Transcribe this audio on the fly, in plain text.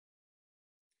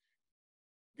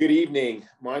Good evening.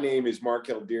 My name is Mark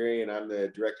El-Deiry, and I'm the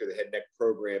director of the Head and Neck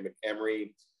program at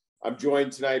Emory. I'm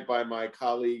joined tonight by my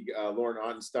colleague, Lauren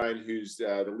Ottenstein, who's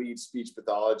the lead speech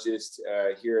pathologist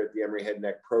here at the Emory Head and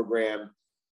Neck program.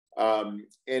 And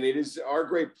it is our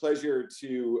great pleasure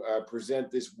to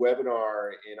present this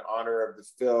webinar in honor of the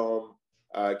film,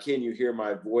 Can You Hear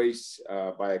My Voice,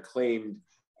 by acclaimed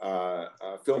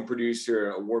film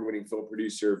producer, award-winning film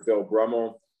producer, Bill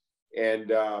Brummel.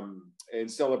 And in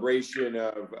celebration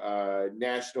of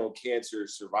National Cancer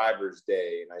Survivors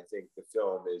Day. And I think the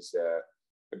film is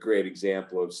a great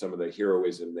example of some of the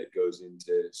heroism that goes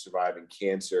into surviving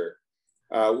cancer.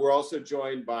 We're also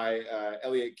joined by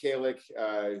Elliot Kalick,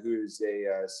 who's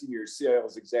a senior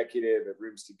sales executive at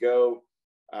Rooms to Go,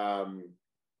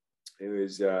 who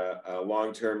is a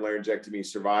long-term laryngectomy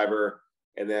survivor.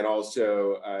 And then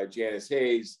also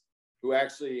Janice, who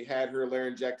actually had her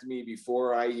laryngectomy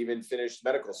before I even finished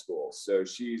medical school. So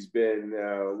she's been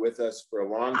with us for a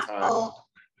long time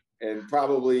and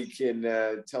probably can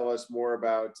tell us more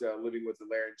about living with a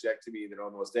laryngectomy than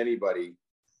almost anybody.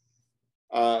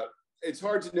 It's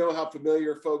hard to know how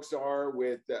familiar folks are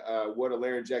with what a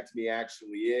laryngectomy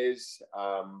actually is,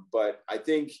 but I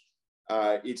think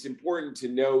it's important to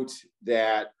note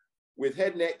that with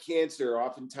head and neck cancer,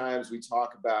 oftentimes we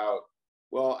talk about,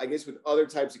 well, I guess with other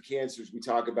types of cancers, we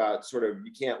talk about sort of,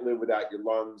 you can't live without your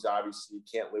lungs, obviously, you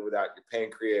can't live without your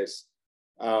pancreas.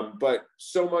 But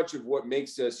so much of what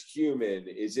makes us human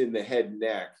is in the head and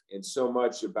neck. And so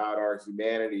much about our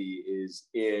humanity is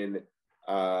in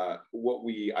what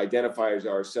we identify as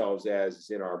ourselves as, is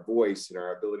in our voice and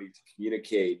our ability to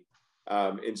communicate.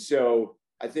 And so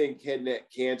I think head and neck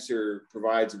cancer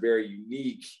provides a very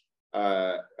unique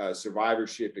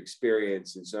survivorship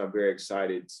experience. And so I'm very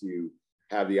excited to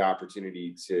have the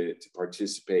opportunity to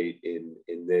participate in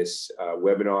this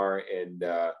webinar, and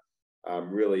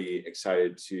I'm really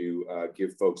excited to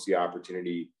give folks the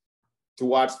opportunity to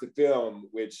watch the film,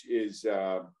 which is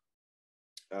a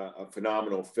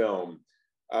phenomenal film.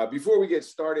 Before we get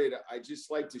started, I'd just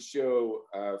like to show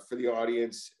for the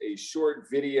audience a short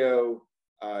video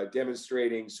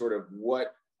demonstrating sort of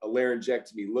what a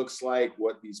laryngectomy looks like,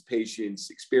 what these patients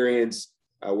experience.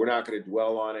 We're not going to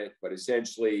dwell on it, but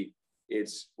essentially,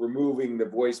 it's removing the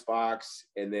voice box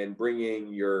and then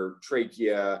bringing your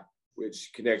trachea,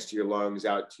 which connects to your lungs,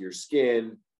 out to your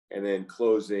skin, and then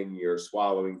closing your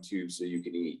swallowing tube so you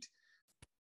can eat.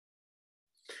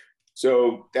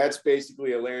 So that's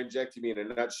basically a laryngectomy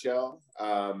in a nutshell.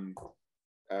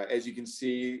 As you can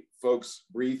see, folks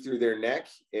breathe through their neck.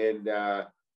 And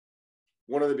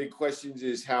one of the big questions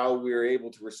is how we're able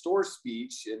to restore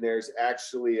speech. And there's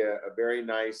actually a very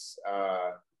nice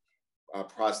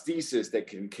prosthesis that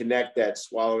can connect that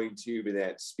swallowing tube and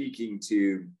that speaking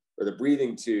tube, or the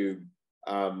breathing tube,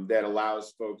 that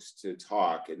allows folks to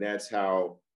talk. And that's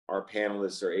how our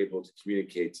panelists are able to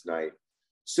communicate tonight.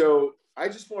 So I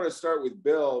just want to start with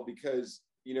Bill, because,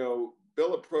 you know,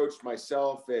 Bill approached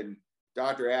myself and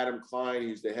Dr. Adam Klein,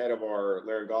 who's the head of our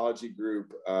laryngology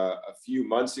group, a few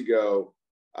months ago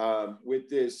with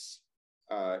this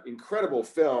incredible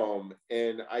film,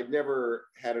 and I'd never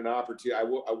had an opportunity.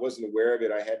 I wasn't aware of it.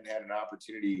 I hadn't had an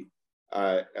opportunity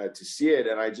to see it,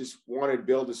 and I just wanted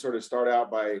Bill to sort of start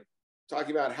out by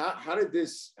talking about how did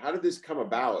this come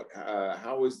about?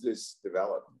 How was this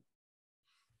developed?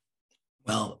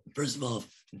 Well, first of all,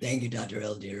 thank you, Dr.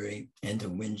 El-Deiry, and to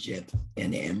Winship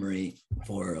and Emory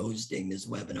for hosting this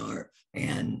webinar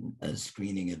and a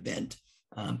screening event.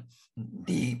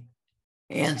 The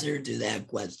answer to that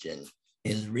question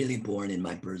is really born in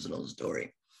my personal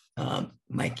story.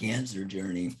 My cancer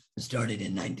journey started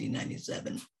in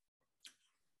 1997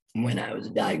 when I was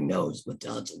diagnosed with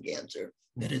tonsil cancer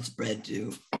that had spread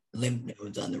to lymph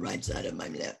nodes on the right side of my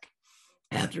neck.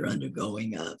 After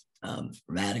undergoing a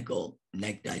radical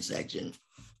neck dissection,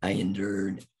 I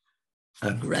endured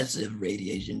aggressive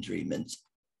radiation treatments,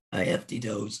 a hefty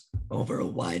dose over a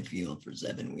wide field for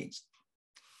 7 weeks.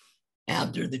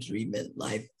 After the treatment,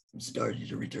 life started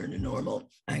to return to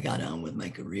normal. I got on with my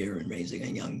career and raising a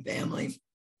young family.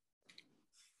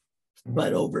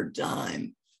 But over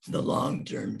time, the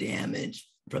long-term damage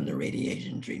from the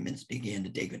radiation treatments began to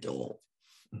take a toll.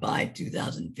 By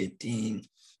 2015,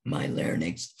 my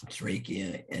larynx,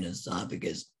 trachea, and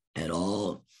esophagus had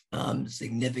all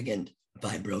significant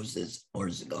fibrosis or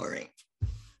scarring.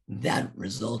 That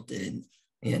resulted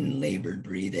in labored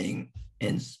breathing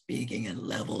and speaking at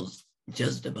levels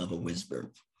just above a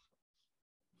whisper.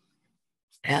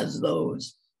 As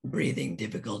those breathing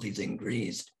difficulties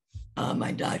increased,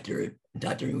 my doctor,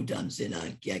 Dr. Uttam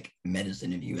Sinha, Keck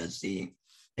Medicine of USC,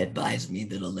 advised me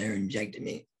that a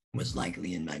laryngectomy was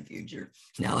likely in my future.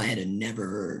 Now, I had never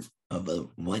heard of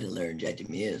what a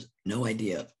laryngectomy is, no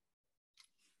idea.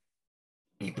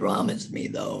 He promised me,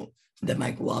 though, that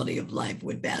my quality of life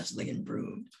would vastly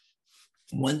improve.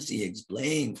 Once he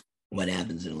explained what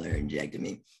happens in a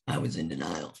laryngectomy, I was in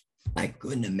denial. I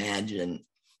couldn't imagine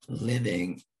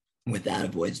living without a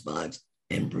voice box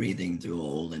and breathing through a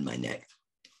hole in my neck.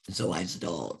 So I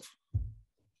stalled.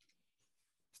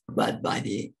 But by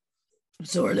the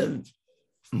sort of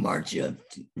March of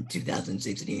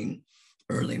 2016,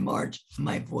 early March,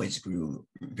 my voice grew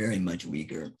very much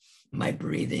weaker, my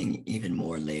breathing even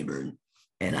more labored,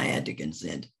 and I had to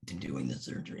consent to doing the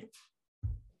surgery.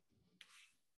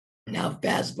 Now,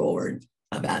 fast forward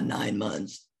about 9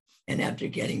 months, and after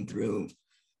getting through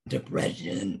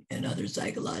depression and other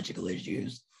psychological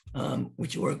issues,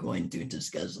 which we're going to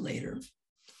discuss later,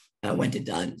 I went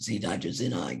to see Dr.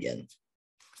 Sinha again.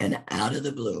 And out of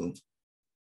the blue,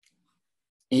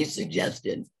 he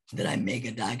suggested that I make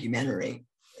a documentary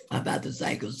about the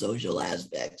psychosocial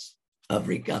aspects of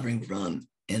recovering from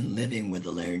and living with a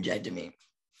laryngectomy.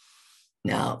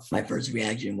 Now, my first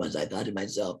reaction was, I thought to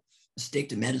myself, stick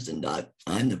to medicine, doc.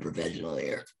 I'm the professional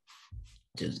here.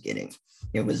 Just kidding.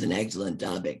 It was an excellent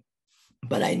topic,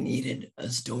 but I needed a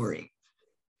story.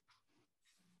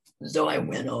 So I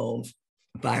went home,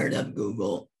 fired up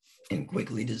Google, and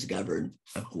quickly discovered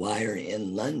a choir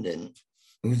in London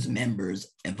whose members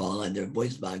have all had their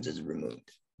voice boxes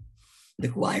removed. The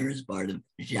choir is part of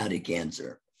Shouted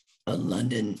Cancer, a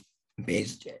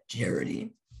London-based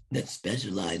charity that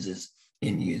specializes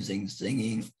in using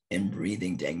singing and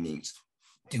breathing techniques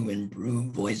to improve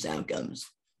voice outcomes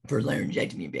for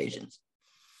laryngectomy patients,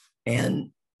 and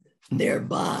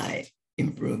thereby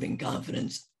improving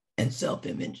confidence and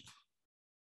self-image.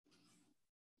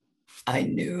 I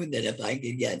knew that if I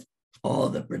could get all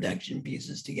the production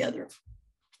pieces together,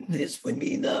 this would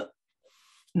be the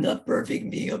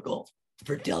perfect vehicle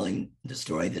for telling the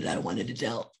story that I wanted to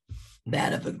tell,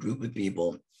 that of a group of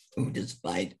people who,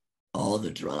 despite all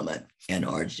the trauma and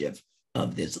hardship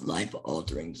of this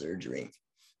life-altering surgery,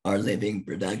 are living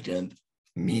productive,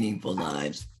 meaningful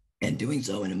lives and doing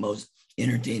so in a most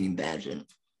entertaining fashion.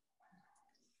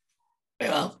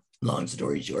 Well, long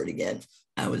story short again,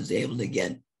 I was able to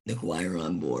get the choir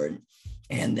on board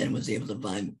and then was able to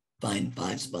find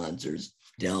 5 sponsors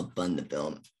to help fund the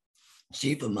film.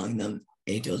 Chief among them,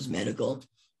 Atos Medical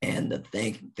and the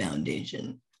Thank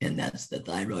Foundation, and that's the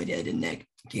Thyroid Head and Neck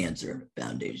Cancer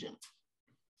Foundation.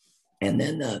 And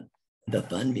then the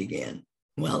fun began.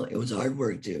 Well, it was hard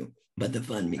work too, but the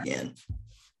fun began.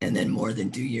 And then more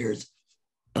than 2 years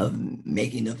of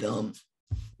making the film,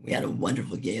 we had a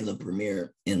wonderful gala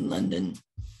premiere in London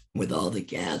with all the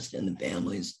cast and the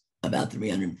families, about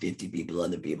 350 people,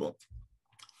 other people.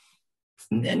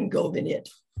 And then COVID hit.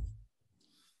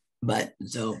 But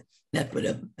so that put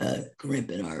a crimp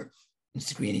in our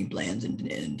screening plans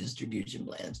and distribution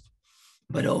plans.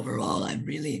 But overall, I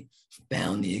really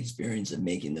found the experience of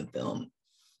making the film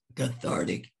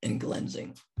cathartic and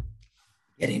cleansing.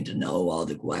 Getting to know all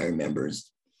the choir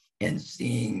members and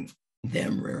seeing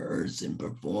them rehearse and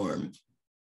perform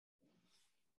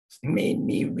made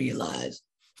me realize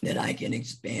that I can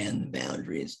expand the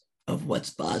boundaries of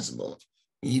what's possible,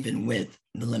 even with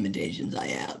the limitations I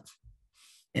have.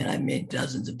 And I've made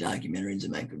dozens of documentaries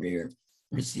in my career,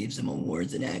 received some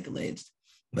awards and accolades,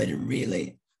 but it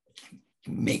really,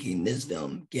 making this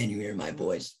film, Can You Hear My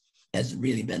Voice, has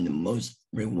really been the most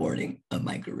rewarding of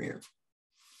my career.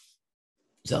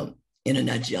 So in a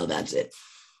nutshell, that's it.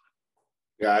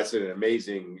 Yeah, it's an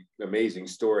amazing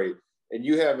story. And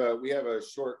we have a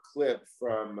short clip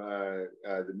from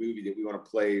the movie that we want to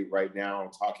play right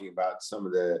now, talking about some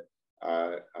of the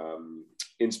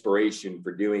inspiration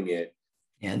for doing it.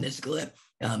 And this clip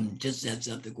just sets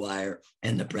up the choir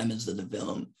and the premise of the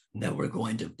film, that we're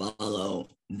going to follow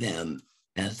them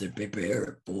as they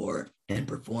prepare for and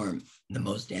perform the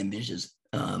most ambitious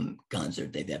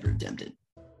concert they've ever attempted.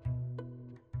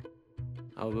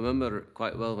 I remember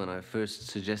quite well when I first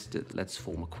suggested, let's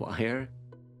form a choir.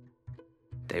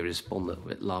 They responded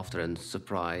with laughter and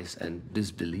surprise and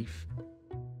disbelief.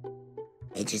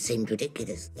 It just seemed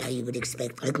ridiculous. How you would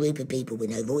expect a group of people with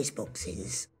no voice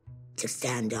boxes to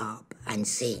stand up and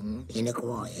sing in a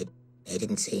choir. It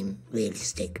didn't seem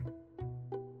realistic.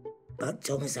 But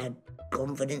Thomas had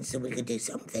confidence that we could do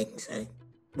something, so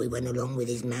we went along with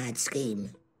his mad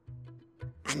scheme.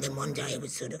 And then one day it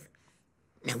was sort of,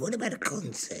 now what about a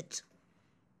concert?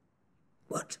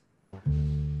 What?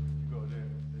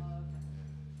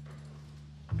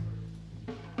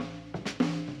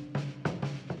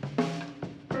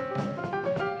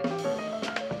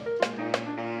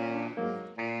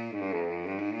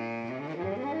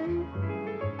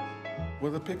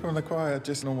 Well, the people in the choir are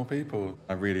just normal people.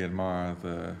 I really admire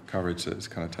the courage that's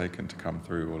kind of taken to come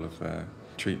through all of their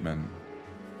treatment.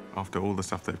 After all the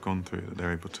stuff they've gone through, that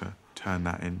they're able to turn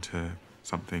that into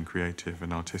something creative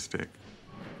and artistic.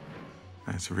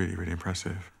 And it's really, really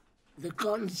impressive. The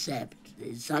concept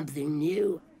is something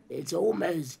new. It's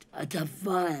almost a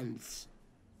defiance,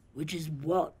 which is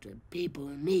what people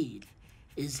need,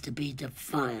 is to be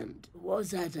defiant. Was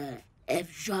that a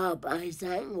F sharp I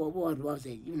sang, or what was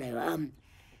it?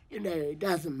 It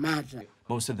doesn't matter.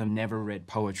 Most of them never read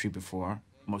poetry before.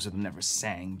 Most of them never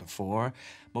sang before.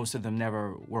 Most of them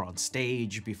never were on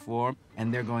stage before.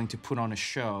 And they're going to put on a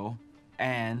show,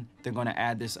 and they're going to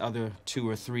add this other 2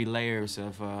 or 3 layers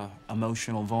of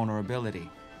emotional vulnerability.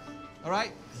 All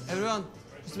right, everyone,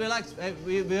 just relax.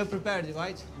 We are prepared,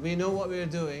 right? We know what we're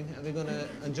doing, and we're going to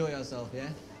enjoy ourselves, yeah?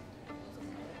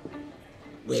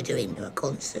 We're doing a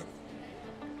concert.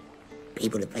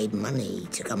 People have paid money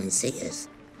to come and see us.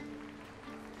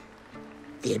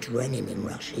 The adrenaline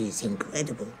rush is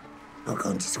incredible. I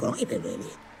can't describe it, really.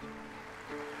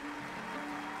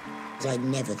 I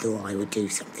never thought I would do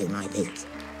something like this.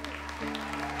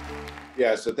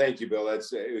 Yeah, so thank you, Bill. It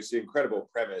was an incredible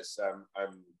premise. I'm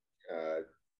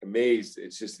amazed.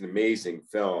 It's just an amazing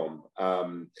film.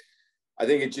 I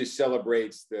think it just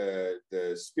celebrates the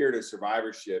spirit of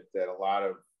survivorship that a lot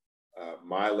of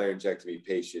my laryngectomy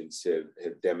patients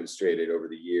have demonstrated over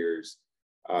the years.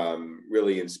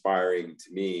 Really inspiring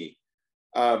to me.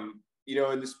 In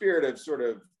the spirit of sort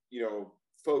of,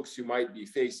 folks who might be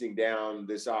facing down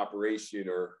this operation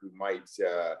or who might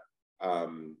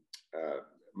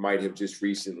have just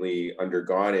recently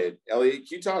undergone it. Elliot,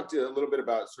 can you talk a little bit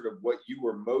about sort of what you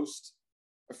were most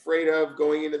afraid of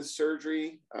going into the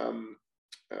surgery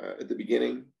at the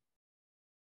beginning?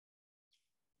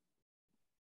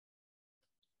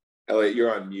 Elliot,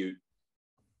 you're on mute.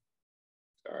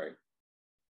 Sorry.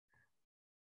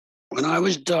 When I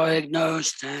was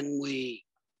diagnosed and we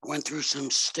went through some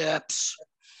steps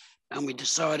and we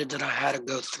decided that I had to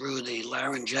go through the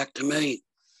laryngectomy,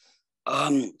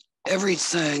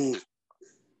 everything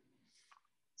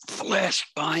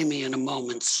flashed by me in a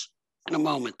moment.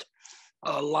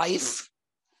 Life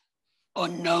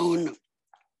unknown,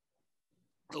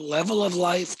 the level of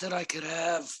life that I could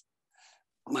have,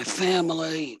 my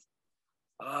family.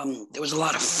 There was a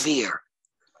lot of fear,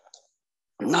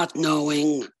 not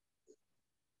knowing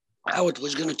how it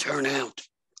was going to turn out.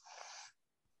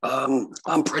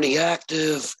 I'm pretty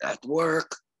active at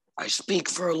work. I speak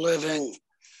for a living.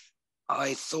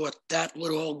 I thought that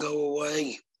would all go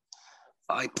away.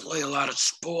 I play a lot of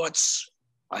sports.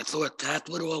 I thought that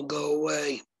would all go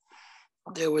away.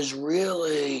 There was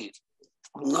really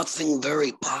nothing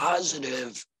very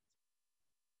positive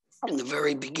in the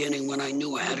very beginning when I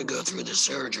knew I had to go through the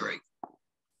surgery.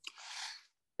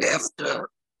 After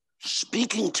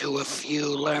speaking to a few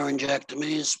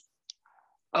laryngectomies,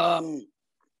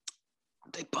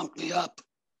 they pumped me up.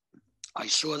 I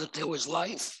saw that there was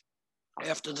life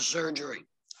after the surgery.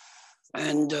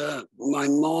 And my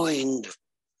mind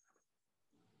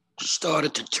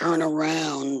started to turn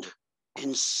around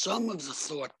in some of the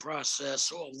thought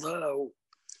process, although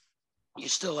you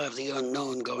still have the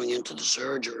unknown going into the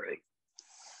surgery.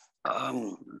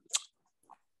 But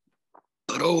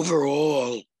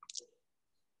overall,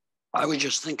 I was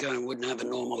just thinking I wouldn't have a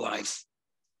normal life.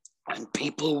 And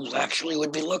people actually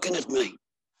would be looking at me.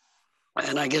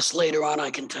 And I guess later on I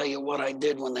can tell you what I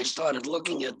did when they started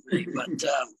looking at me.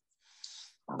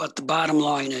 But the bottom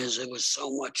line is it was so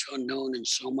much unknown and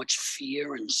so much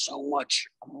fear and so much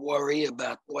worry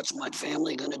about what's my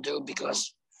family going to do,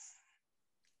 because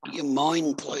your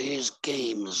mind plays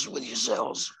games with your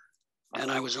cells.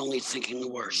 And I was only thinking the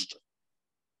worst.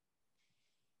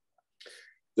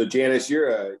 So Janice,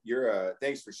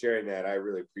 thanks for sharing that. I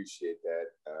really appreciate that,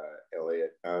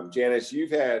 Elliot. Janice, you've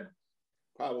had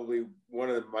probably one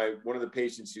of the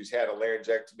patients who's had a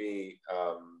laryngectomy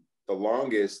the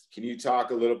longest. Can you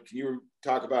talk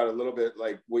about a little bit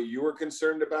like what you were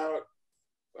concerned about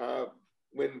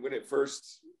when it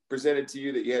first presented to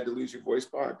you that you had to lose your voice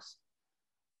box?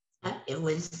 It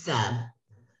was,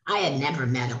 I had never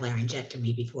met a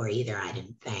laryngectomy before either, I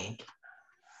didn't think.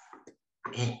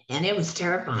 And it was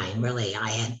terrifying, really. I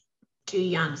had 2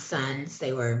 young sons.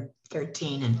 They were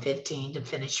 13 and 15 to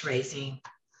finish raising.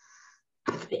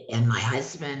 And my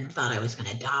husband thought I was going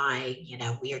to die.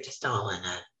 We were just all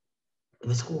it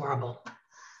was horrible.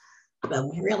 But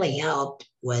what really helped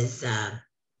was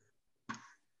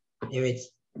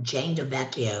Jane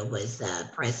DeVecchio was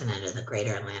president of the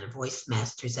Greater Atlanta Voice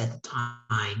Masters at the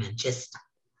time, and just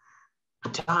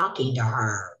talking to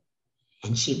her,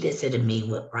 and she visited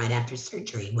me right after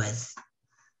surgery, was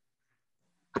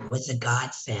was a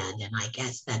godsend. And I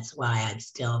guess that's why I've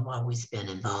still always been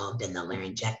involved in the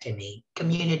laryngectomy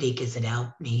community, because it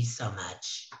helped me so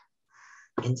much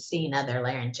in seeing other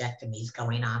laryngectomies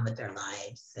going on with their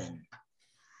lives. And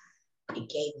it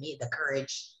gave me the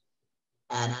courage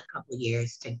in a couple of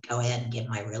years to go ahead and get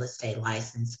my real estate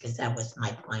license, because that was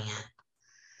my plan.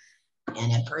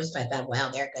 And at first I thought,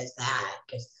 well, there goes that,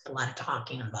 because there's a lot of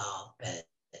talking involved. But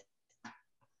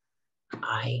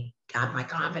I got my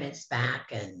confidence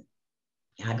back, and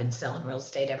I've been selling real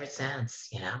estate ever since,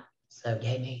 so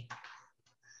yay me.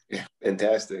 Yeah,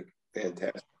 fantastic.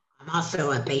 Fantastic. I'm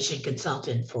also a patient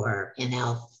consultant for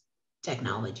in-health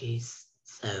technologies.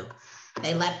 So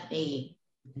they let me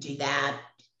do that,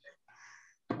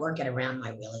 working around my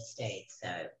real estate. So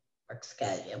it works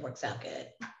good. It works out good.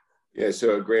 Yeah,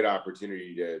 so a great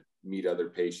opportunity to meet other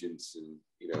patients and,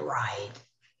 right,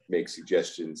 make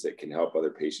suggestions that can help other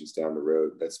patients down the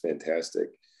road. That's fantastic.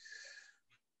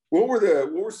 What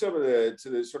were some of to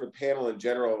the sort of panel in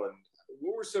general, and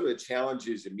what were some of the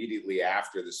challenges immediately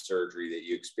after the surgery that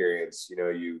you experienced?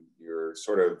 You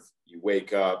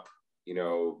wake up,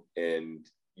 and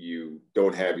you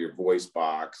don't have your voice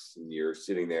box, and you're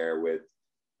sitting there with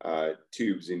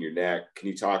tubes in your neck. Can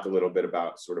you talk a little bit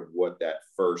about sort of what that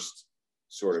first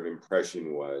sort of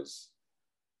impression was?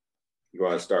 You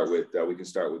want to start with, we can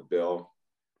start with Bill.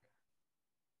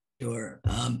 Sure.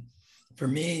 For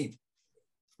me,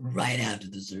 right after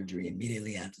the surgery,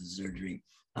 immediately after the surgery,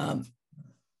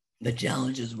 the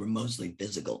challenges were mostly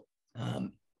physical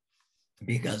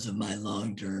because of my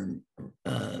long-term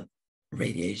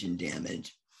radiation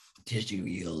damage. Tissue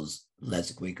heals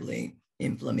less quickly.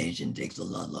 Inflammation takes a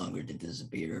lot longer to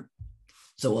disappear.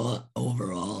 So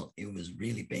overall, it was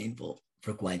really painful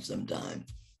for quite some time.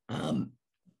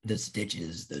 The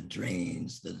stitches, the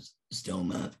drains, the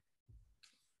stoma,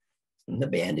 the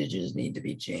bandages need to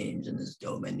be changed, and the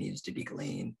stoma needs to be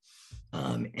cleaned.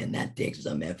 And that takes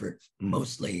some effort.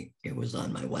 Mostly it was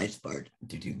on my wife's part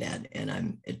to do that, and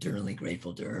I'm eternally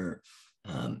grateful to her.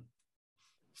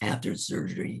 After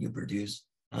surgery, you produce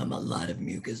a lot of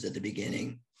mucus at the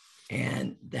beginning,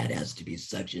 and that has to be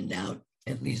suctioned out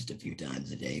at least a few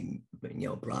times a day,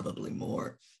 probably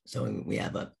more. So we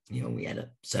had a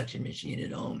suction machine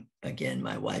at home. Again,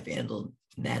 my wife handled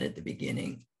that at the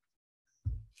beginning.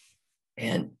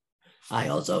 And I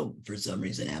also, for some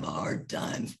reason, have a hard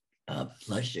time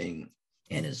flushing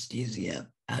anesthesia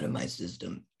out of my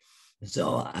system.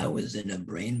 So I was in a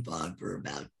brain fog for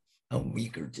about a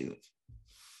week or two.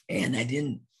 And I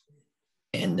didn't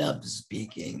end up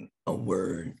speaking a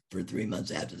word for 3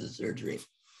 months after the surgery.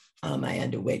 I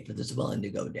had to wait for the swelling to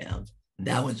go down.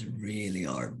 That was really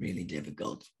hard, really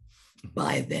difficult.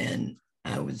 By then,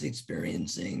 I was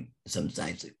experiencing some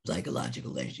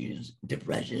psychological issues,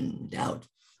 depression, doubt,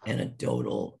 and a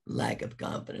total lack of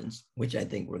confidence, which I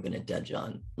think we're going to touch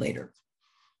on later.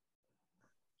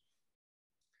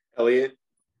 Elliot?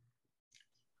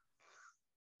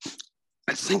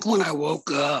 I think when I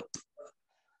woke up,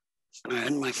 I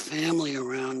had my family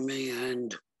around me,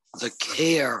 and the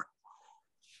care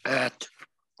at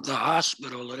the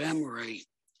hospital at Emory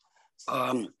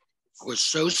was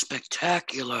so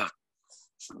spectacular.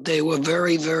 They were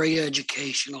very, very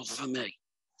educational for me.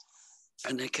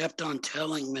 And they kept on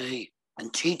telling me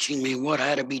and teaching me what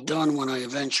had to be done when I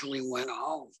eventually went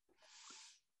home.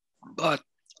 But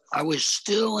I was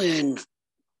still in,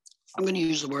 I'm going to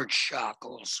use the word shock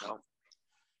also.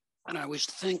 And I was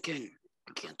thinking,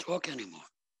 I can't talk anymore.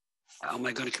 How am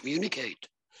I going to communicate?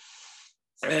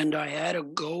 And I had a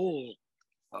goal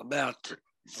about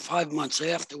 5 months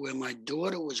after, where my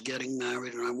daughter was getting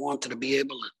married, and I wanted to be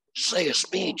able to say a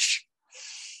speech.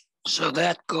 So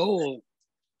that goal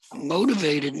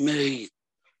motivated me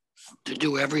to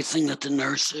do everything that the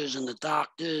nurses and the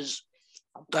doctors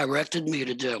directed me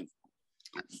to do.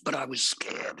 But I was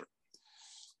scared.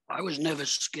 I was never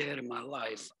scared in my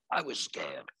life. I was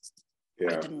scared.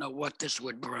 Yeah. I didn't know what this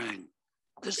would bring.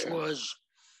 This was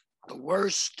the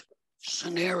worst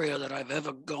scenario that I've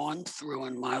ever gone through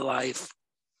in my life,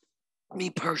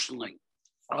 me personally.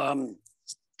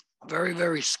 Very,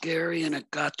 very scary. And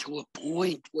it got to a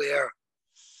point where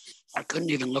I couldn't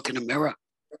even look in the mirror.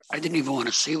 I didn't even want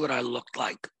to see what I looked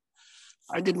like.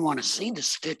 I didn't want to see the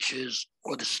stitches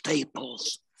or the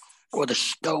staples or the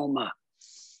stoma.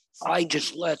 I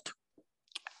just let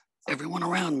everyone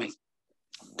around me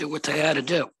do what they had to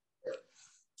do.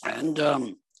 And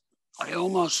I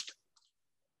almost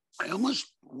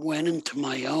went into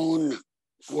my own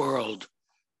world,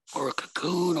 or a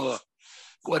cocoon or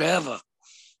whatever,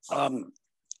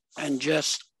 and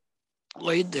just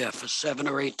laid there for 7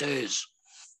 or 8 days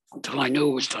until I knew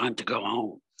it was time to go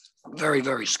home. Very,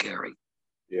 very scary.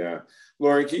 Yeah.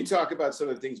 Lauren, can you talk about some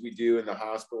of the things we do in the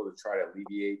hospital to try to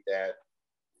alleviate that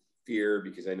fear?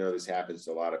 Because I know this happens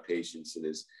to a lot of patients. And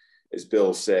as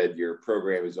Bill said, your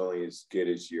program is only as good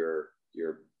as your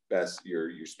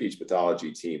speech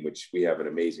pathology team, which we have an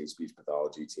amazing speech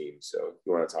pathology team. So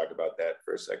you want to talk about that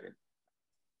for a second?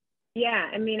 Yeah,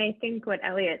 I mean, I think what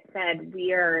Elliot said,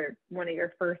 we are one of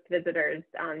your first visitors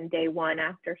on day one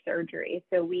after surgery.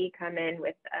 So we come in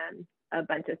with a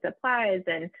bunch of supplies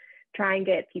and try and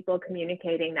get people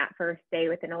communicating that first day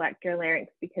with an electrolarynx,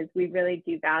 because we really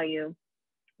do value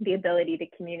the ability to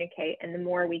communicate. And the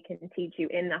more we can teach you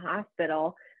in the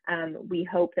hospital, we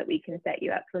hope that we can set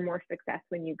you up for more success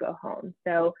when you go home.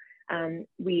 So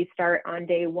we start on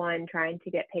day one trying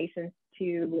to get patients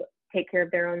to take care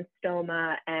of their own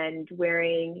stoma and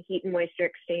wearing heat and moisture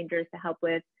exchangers to help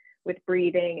with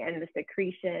breathing and the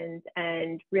secretions,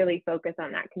 and really focus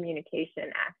on that communication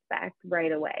aspect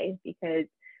right away, because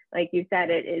like you said,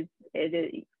 it is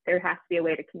there has to be a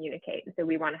way to communicate. So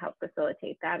we want to help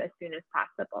facilitate that as soon as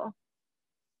possible.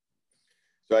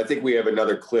 So I think we have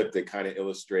another clip that kind of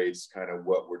illustrates kind of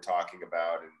what we're talking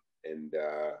about. And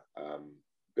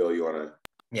Bill, you want to?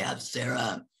 Yeah,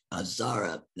 Zara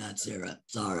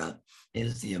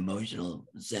is the emotional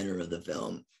center of the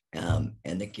film,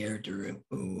 and the character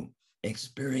who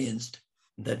experienced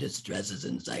the distresses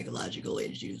and psychological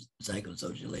issues,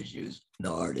 psychosocial issues, the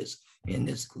artist. In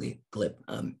this clip,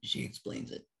 she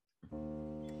explains it.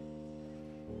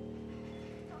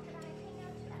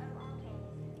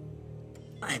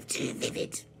 I have two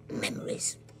vivid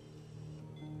memories.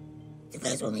 The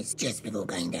first one is just before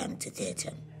going down to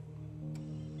theatre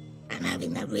and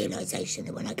having that realisation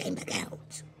that when I came back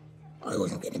out, I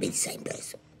wasn't going to be the same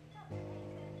person.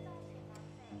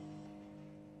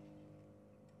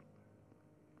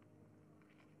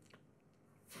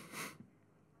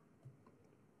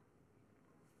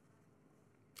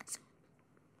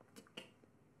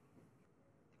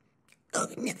 I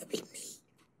would never be me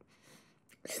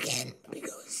again,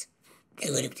 because they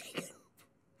would have taken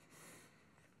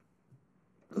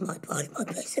my part of my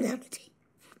personality,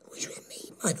 which was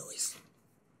me, my voice.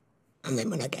 And then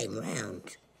when I came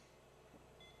round,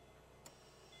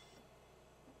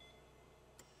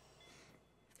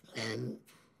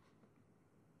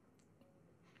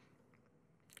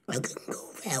 I couldn't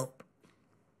call for help.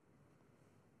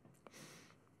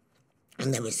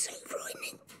 And that was so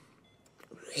frightening,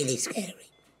 really scary.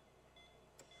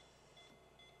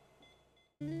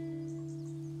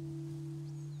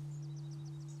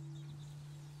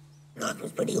 Life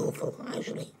was pretty awful,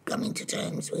 actually, coming to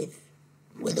terms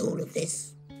with all of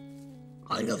this.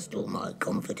 I lost all my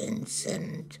confidence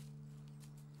and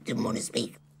didn't want to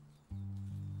speak.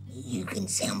 You can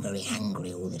sound very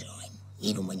angry all the time,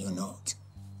 even when you're not.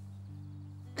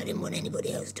 I didn't want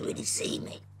anybody else to really see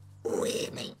me or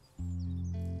hear me.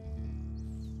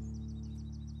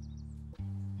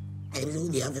 And there was all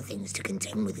the other things to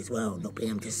contend with as well, not being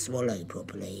able to swallow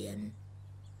properly and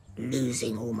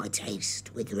losing all my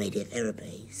taste with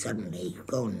radiotherapy, suddenly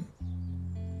gone.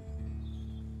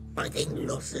 I think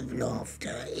loss of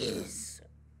laughter is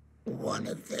one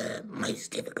of the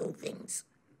most difficult things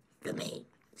for me.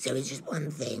 So it's just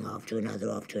one thing after another,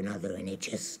 and it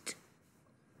just,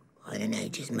 I don't know,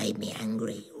 it just made me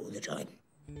angry all the time.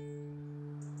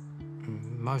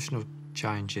 Emotional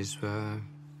changes were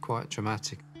quite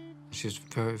dramatic. She was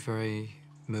very, very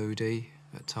moody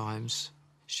at times.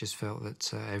 She just felt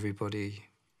that everybody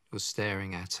was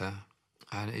staring at her,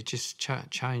 and it just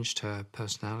changed her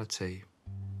personality.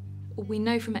 We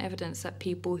know from evidence that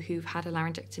people who've had a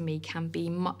laryngectomy can be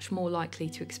much more likely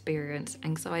to experience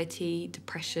anxiety,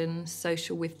 depression,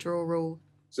 social withdrawal.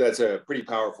 So that's a pretty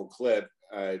powerful clip.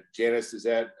 Janice, is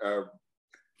that, can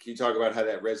you talk about how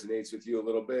that resonates with you a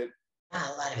little bit? A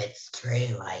lot of it's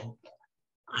true. I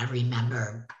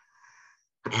remember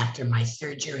after my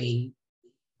surgery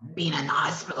being in the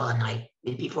hospital, and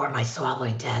before my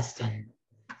swallowing test, and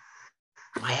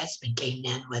my husband came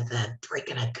in with a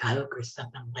drinking a Coke or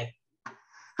something. Like,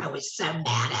 I was so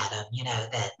mad at him, you know,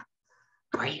 that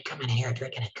why are you coming in here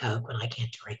drinking a Coke when I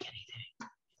can't drink anything?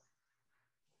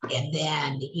 And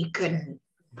then he couldn't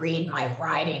read my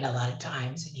writing a lot of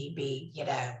times, and he'd be, you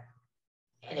know,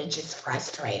 and it's just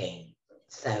frustrating.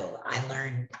 So I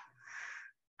learned,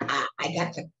 I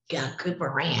got the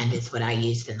Cooper Rand is what I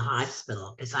used in the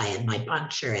hospital, because I had my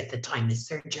puncture at the time of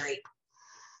surgery.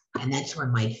 And that's where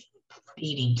my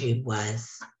feeding tube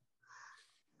was.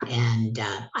 And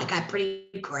I got pretty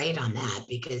great on that,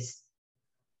 because,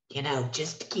 you know,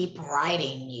 just to keep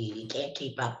writing, you can't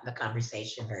keep up the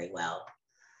conversation very well.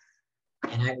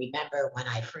 And I remember when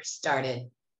I first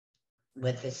started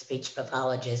with the speech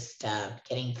pathologist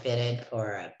getting fitted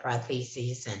for a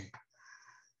prosthesis, and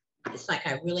it's like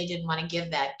I really didn't want to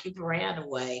give that Cooperan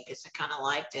away because I kind of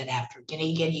liked it after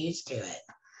getting get used to it,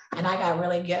 and I got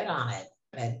really good on it.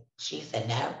 But she said,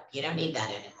 "No, you don't need that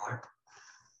anymore."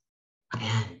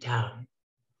 And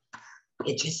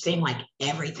it just seemed like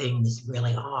everything was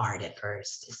really hard at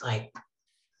first. It's like,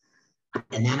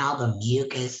 and then all the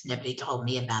mucus. Nobody told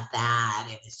me about that.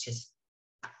 It was just,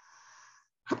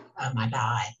 oh my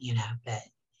God, but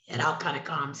it all kind of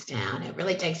calms down. It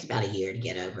really takes about a year to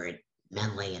get over it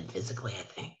mentally and physically, I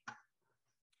think.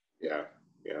 Yeah.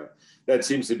 That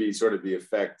seems to be sort of the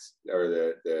effect, or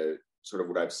the sort of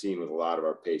what I've seen with a lot of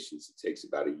our patients. It takes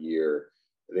about a year.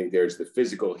 I think there's the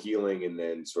physical healing and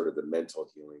then sort of the mental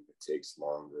healing that takes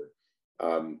longer.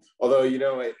 Although,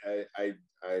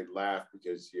 I laugh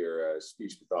because your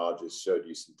speech pathologist showed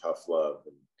you some tough love.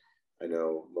 And I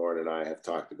know Lauren and I have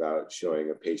talked about showing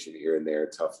a patient here and there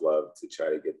tough love to try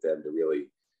to get them to really,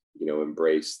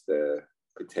 embrace the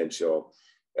potential.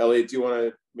 Elliot, do you want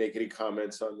to make any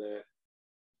comments on that?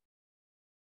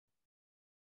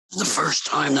 The first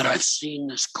time that I've seen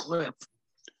this clip,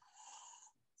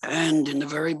 and in the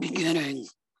very beginning,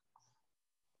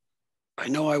 I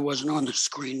know I wasn't on the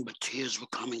screen, but tears were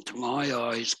coming to my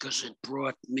eyes because it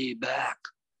brought me back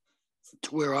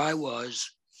to where I was.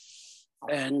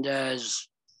 And as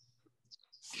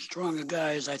strong a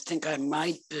guy as I think I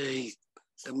might be,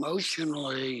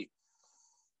 emotionally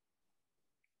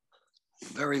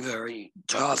very, very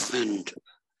tough, and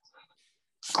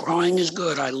crying is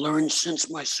good. I learned since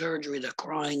my surgery that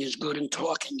crying is good and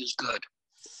talking is good.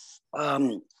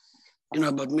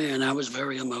 But man, I was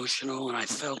very emotional and I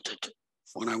felt it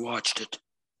when I watched it.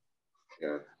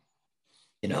 Yeah.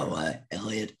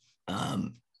 Elliot,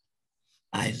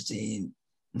 I've seen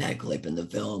that clip in the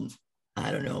film,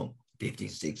 I don't know, 50,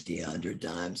 60, 100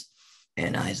 times,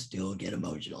 and I still get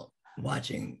emotional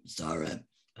watching Sarah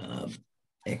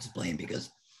explain, because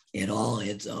it all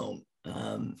hits home.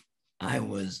 I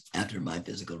was, after my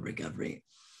physical recovery,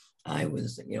 I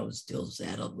was, still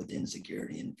saddled with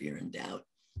insecurity and fear and doubt.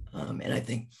 And I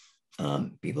think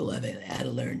people who have had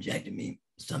a laryngectomy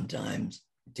sometimes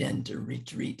tend to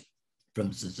retreat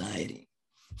from society,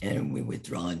 and we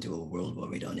withdraw into a world where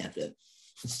we don't have to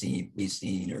be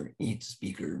seen or eat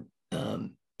speaker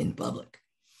in public.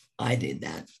 I did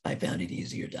that. I found it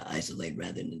easier to isolate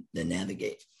rather than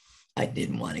navigate. I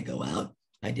didn't want to go out.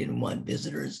 I didn't want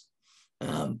visitors.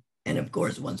 And of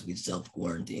course, once we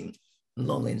self-quarantine,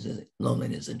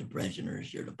 loneliness and depression are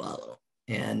sure to follow.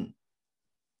 And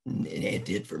it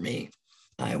did for me.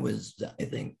 I was, I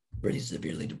think, pretty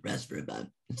severely depressed for about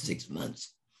 6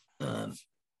 months.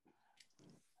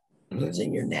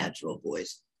 Losing your natural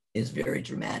voice is very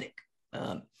traumatic.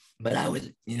 But I was,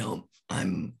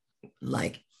 I'm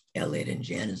like Elliot and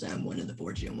Janice, I'm one of the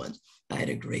fortunate ones. I had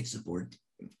a great support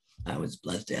team. I was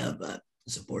blessed to have a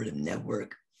supportive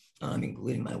network,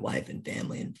 including my wife and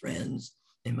family and friends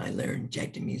in my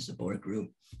laryngectomy support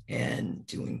group, and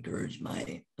to encourage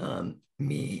me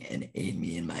and aid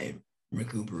me in my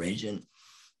recuperation.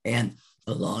 And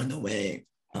along the way,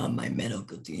 my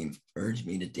medical team urged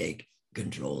me to take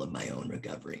control of my own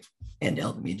recovery and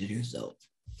helped me to do so.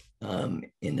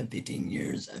 In the 15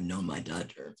 years I've known my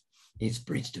doctor, he's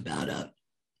preached about a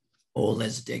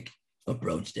holistic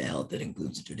approach to health that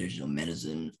includes traditional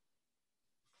medicine,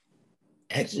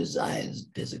 exercise,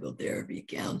 physical therapy,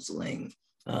 counseling,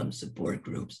 support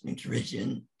groups,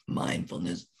 nutrition,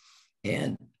 mindfulness,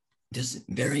 and to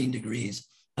varying degrees,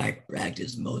 I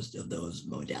practice most of those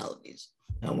modalities.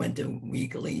 I went to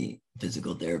weekly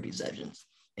physical therapy sessions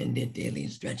and did daily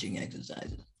stretching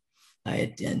exercises. I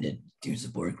attended 2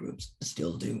 support groups,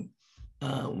 still do.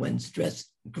 When stress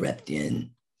crept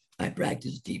in, I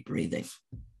practiced deep breathing.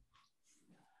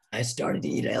 I started to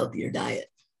eat a healthier diet.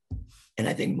 And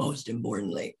I think most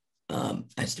importantly,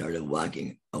 I started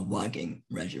a walking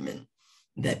regimen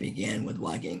that began with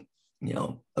walking,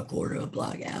 a quarter of a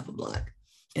block, half a block,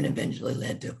 and eventually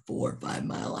led to 4 or 5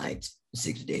 mile hikes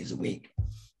 6 days a week.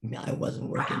 I wasn't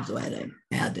working, so I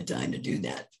had the time to do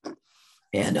that.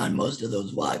 And on most of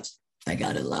those walks, I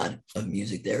got a lot of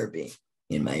music therapy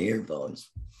in my earphones.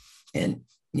 And,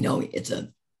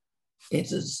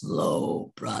 it's a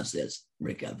slow process,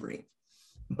 recovery.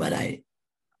 But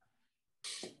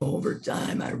over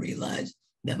time, I realized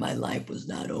that my life was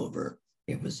not over.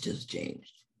 It was just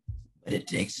changed. But it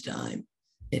takes time.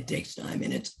 It takes time,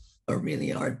 and it's a really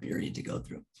hard period to go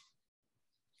through.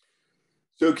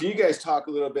 So can you guys talk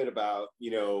a little bit about,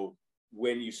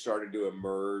 when you started to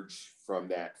emerge from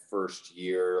that first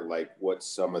year, like what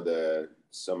some of the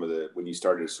when you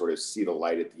started to sort of see the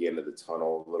light at the end of the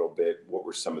tunnel a little bit, what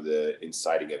were some of the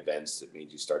inciting events that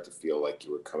made you start to feel like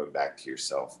you were coming back to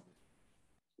yourself?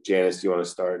 Janice, do you want to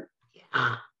start?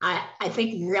 I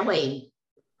think really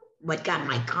what got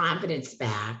my confidence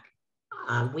back,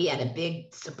 we had a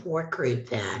big support group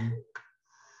then.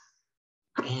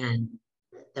 And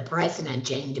the president,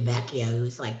 Jane DeVecchio,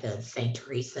 who's like the St.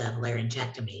 Teresa of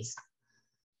laryngectomies,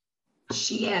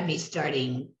 she had me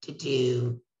starting to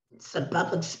do some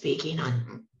public speaking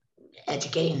on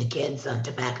educating the kids on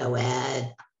tobacco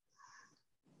ed.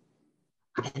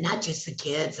 And not just the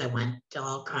kids, I went to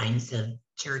all kinds of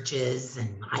churches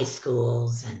and high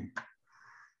schools, and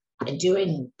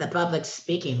doing the public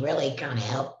speaking really kind of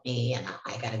helped me, and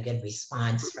I got a good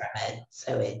response from it.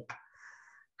 So it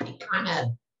kind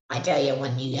of, I tell you,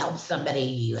 when you help somebody,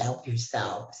 you help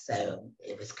yourself. So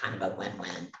it was kind of a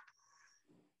win-win.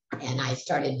 And I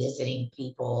started visiting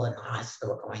people in the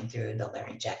hospital going through the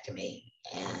laryngectomy.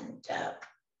 And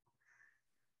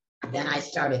then I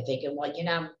started thinking, well,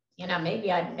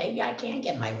 maybe I can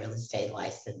get my real estate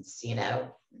license,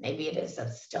 maybe it is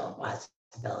still a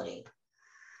possibility.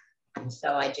 And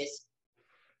so I just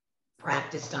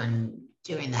practiced on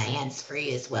doing the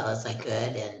hands-free as well as I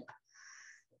could, and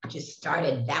just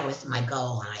started, that was my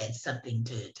goal. I had something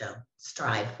to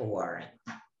strive for.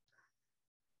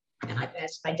 And I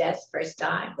passed my test first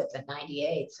time with a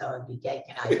 98, so I'd be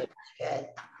getting, I did good.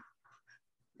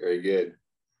 Very good.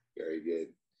 Very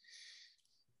good.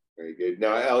 Very good.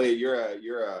 Now, Elliot, you're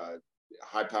a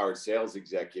high-powered sales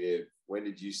executive. When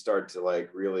did you start to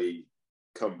really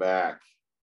come back?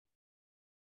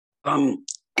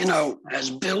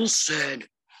 As Bill said,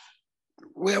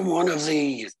 we're one of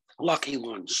the lucky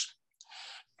ones.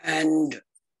 And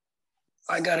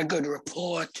I got a good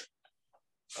report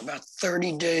about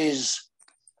 30 days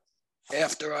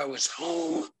after I was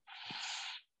home.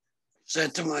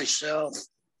 Said to myself,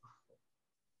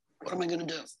 what am I going to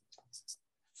do?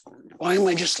 Why am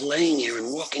I just laying here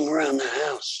and walking around the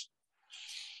house?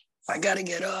 I got to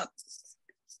get up.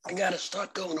 I got to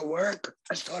start going to work.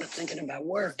 I started thinking about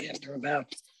work after about,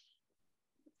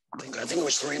 I think it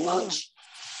was 3 months.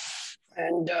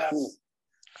 And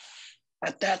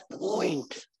at that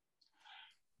point,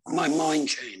 my mind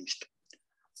changed.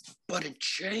 But it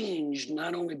changed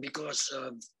not only because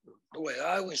of the way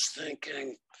I was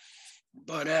thinking,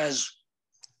 but as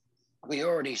we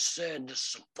already said, the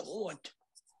support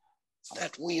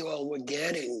that we all were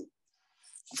getting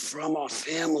from our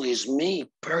families,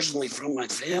 me personally from my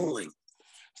family,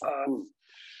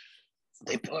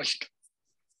 they pushed.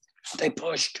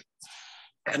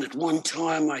 And at one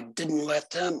time I didn't let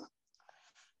them.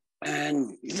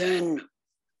 And then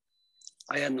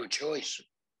I had no choice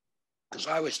because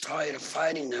I was tired of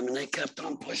fighting them, and they kept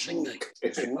on pushing me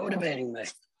and motivating me.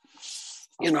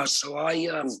 So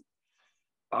I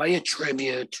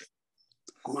attribute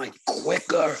my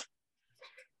quicker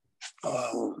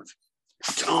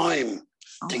time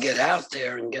to get out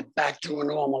there and get back to a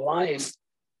normal life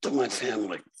to my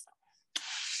family.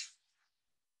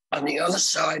 On the other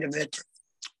side of it,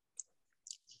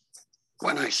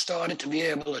 when I started to be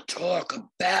able to talk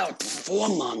about 4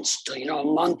 months to, a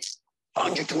month,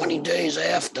 120 days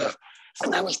after,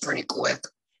 and that was pretty quick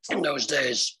in those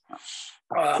days,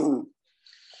 I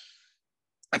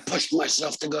pushed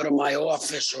myself to go to my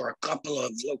office or a couple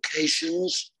of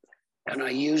locations, and I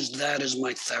used that as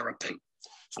my therapy,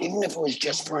 even if it was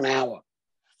just for an hour,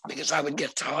 because I would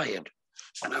get tired,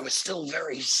 and I was still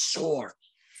very sore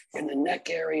in the neck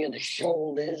area, the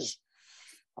shoulders,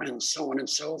 and so on and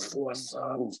so forth.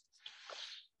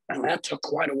 And that took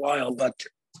quite a while, but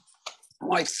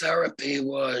my therapy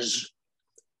was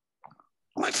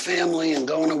my family and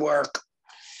going to work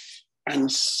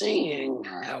and seeing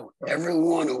how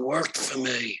everyone who worked for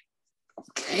me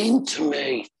came to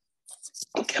me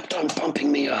and kept on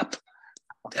pumping me up.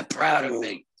 They're proud of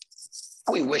me.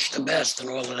 We wish the best and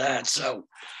all of that. So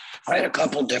I had a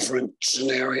couple different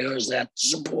scenarios that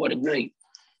supported me,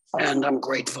 and I'm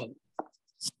grateful.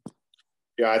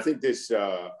 Yeah, I think this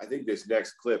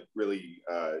next clip really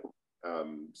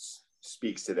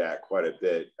speaks to that quite a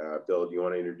bit. Bill, do you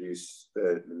want to introduce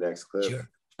the next clip? Sure.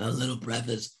 A little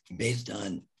preface based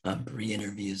on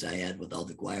pre-interviews I had with all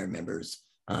the choir members.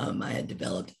 I had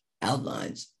developed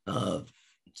outlines of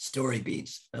story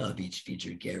beats of each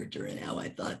featured character and how I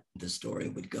thought the story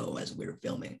would go as we were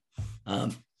filming.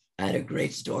 I had a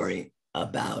great story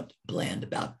about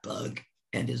Bug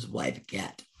and his wife,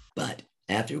 Kat. But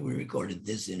after we recorded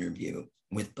this interview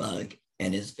with Bug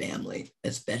and his family,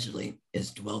 especially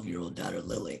his 12-year-old daughter,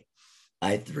 Lily,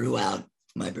 I threw out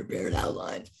my prepared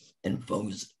outline and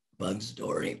focused Bug's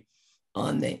story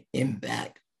on the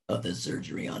impact of the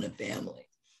surgery on a family.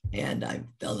 And I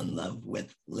fell in love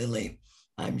with Lily.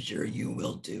 I'm sure you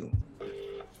will too.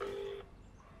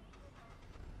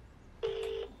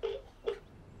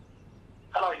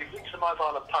 Hello, you've reached the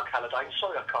mobile of Pug Halliday.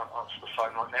 Sorry I can't answer the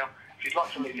phone right now. If you'd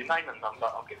like to leave your name and number,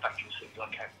 I'll get back to you as soon as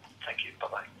I can. Thank you.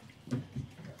 Bye-bye.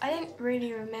 I don't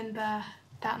really remember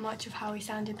that much of how he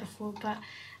sounded before, but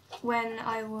when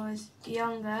I was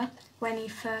younger, when he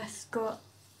first got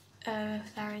a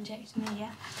laryngectomy,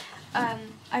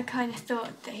 I kind of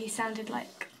thought that he sounded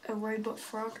like a robot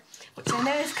frog, which I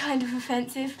know is kind of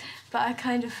offensive, but I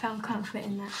kind of found comfort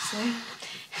in that, so.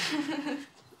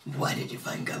 Why did you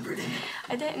find comfort in it?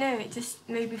 I don't know, it just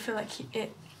made me feel like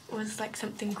it was like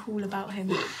something cool about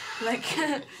him. Like,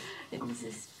 it was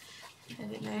just, I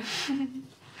don't know.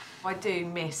 I do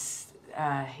miss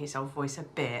his old voice a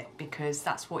bit because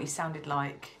that's what he sounded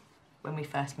like when we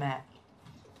first met.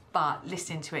 But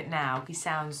listening to it now, he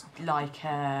sounds like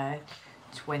a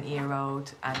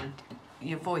 20-year-old and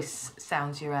your voice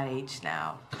sounds your age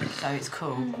now, so it's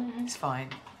cool, it's fine.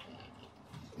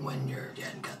 When your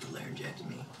dad got the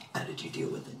laryngectomy, how did you deal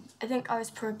with it? I think I was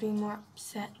probably more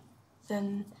upset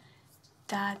than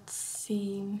Dad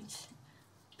seemed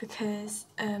because,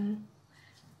 I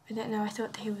don't know, I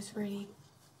thought that he was really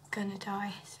gonna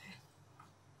die, so.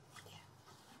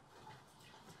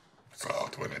 It's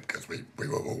hard, wasn't it? Because we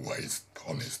were always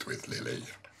honest with Lily.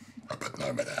 But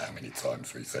no matter how many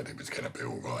times we said it was going to be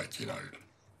all right, you know,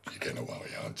 you're going to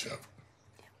worry, aren't you?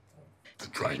 The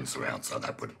drains are out, so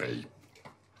that would be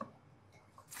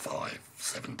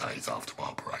 5-7 days after my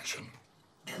operation.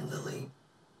 And Lily,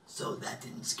 so that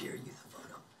didn't scare you, the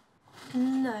photo?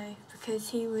 No, because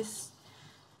he was,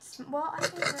 well, I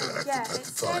think, it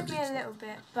scared me a little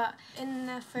bit, but in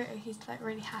the photo he's like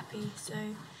really happy, so.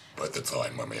 But at the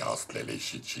time when we asked Lily,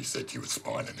 she said you were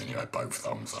smiling and you had both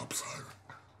thumbs up, so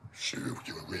you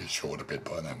were reassured a bit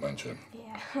by that, weren't you?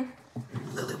 Yeah.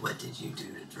 Lily, what did you do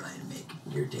to try and make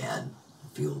your dad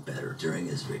feel better during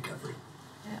his recovery?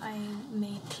 I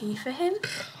made tea for him.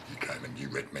 Yeah, you came and you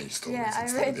read me stories I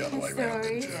instead read of the other him way round,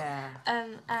 didn't you? Yeah.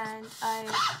 And I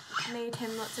made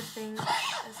him lots of things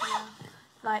as well.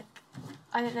 Like,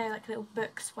 I don't know, like little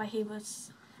books where he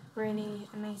was really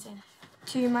amazing.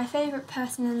 To my favourite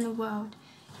person in the world,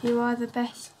 you are the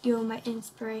best, you're my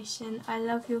inspiration. I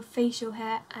love your facial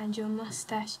hair and your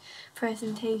moustache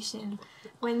presentation.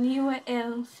 When you were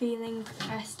ill, feeling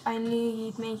depressed, I knew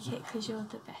you'd make it because you're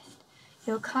the best.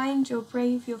 You're kind, you're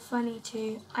brave, you're funny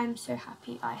too. I'm so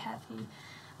happy I have you.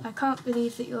 I can't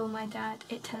believe that you're my dad.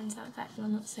 It turns out that you're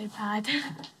not so bad.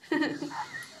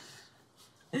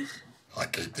 I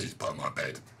keep these by my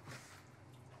bed.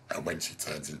 And when she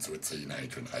turns into a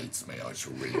teenager and hates me, I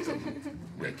shall read them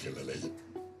regularly.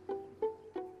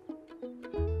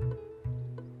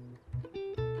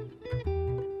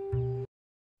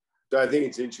 So I think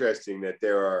it's interesting that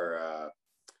there are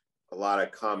a lot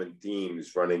of common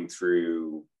themes running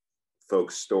through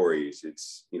folks' stories.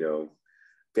 It's, you know,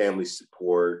 family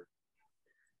support,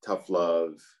 tough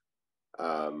love,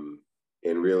 and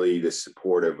really the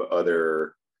support of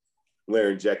other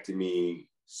laryngectomy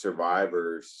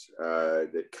survivors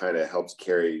that kind of helps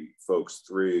carry folks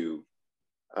through.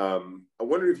 I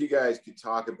wonder if you guys could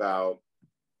talk about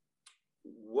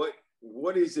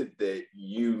what is it that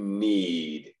you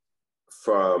need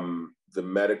from the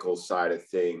medical side of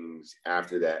things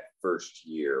after that first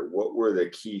year? What were the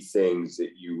key things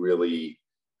that you really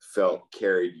felt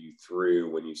carried you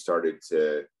through when you started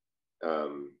to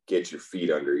get your feet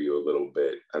under you a little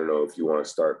bit? I don't know if you want to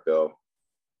start, Bill.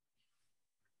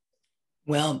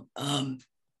 Well,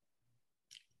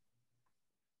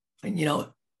 you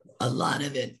know, a lot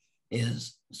of it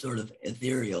is sort of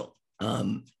ethereal.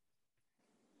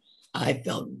 I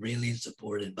felt really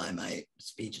supported by my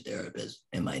speech therapist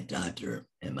and my doctor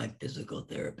and my physical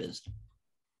therapist.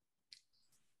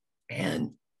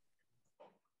 And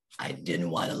I didn't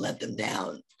want to let them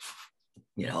down,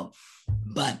 you know,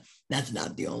 but that's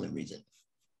not the only reason.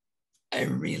 I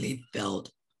really felt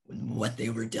what they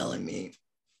were telling me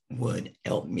would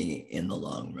help me in the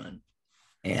long run.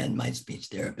 And my speech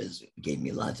therapist gave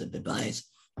me lots of advice.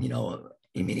 You know,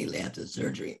 immediately after the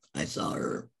surgery, I saw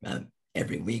her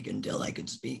every week until I could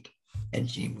speak. And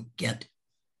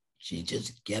she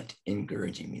just kept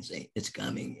encouraging me, saying, it's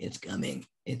coming, it's coming,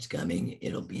 it's coming,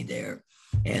 it'll be there.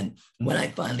 And when I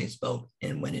finally spoke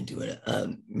and went into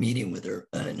a meeting with her,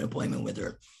 an appointment with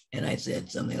her, and I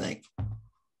said something like,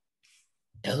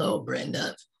 hello,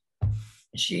 Brenda,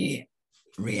 she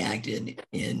reacted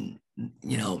in,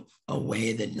 you know, a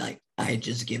way that like I had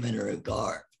just given her a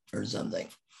car or something.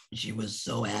 She was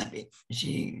so happy.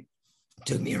 She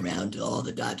took me around to all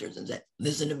the doctors and said,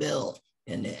 listen to Bill,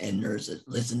 and nurses,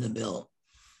 listen to Bill.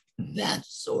 That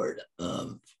sort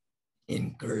of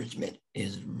encouragement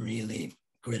is really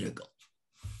critical,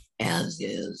 as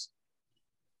is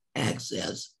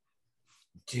access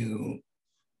to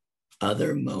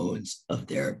other modes of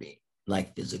therapy,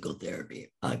 like physical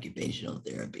therapy, occupational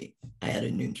therapy. I had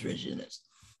a nutritionist.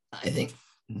 I think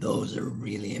those are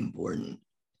really important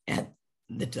at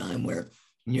the time where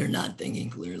you're not thinking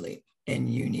clearly and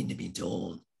you need to be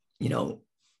told, you know,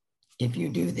 if you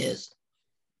do this,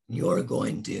 you're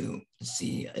going to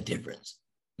see a difference.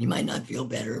 You might not feel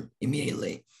better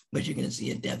immediately, but you're going to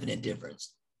see a definite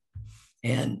difference.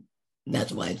 And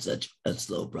that's why it's such a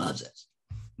slow process.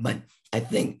 But I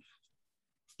think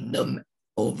the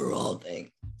overall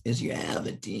thing is you have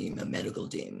a team, a medical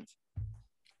team,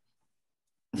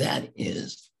 that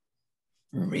is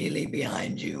really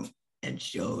behind you and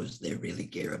shows they really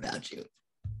care about you.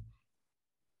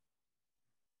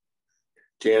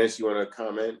 Janice, you want to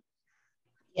comment?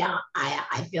 Yeah,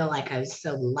 I feel like I was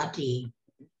so lucky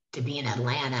to be in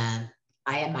Atlanta.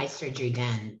 I had my surgery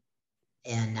done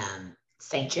in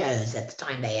St. Joe's. At the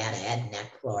time, they had a head and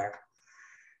neck floor.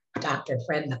 Dr.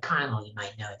 Fred McConnell, you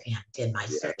might know of him, did my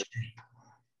surgery.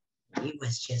 He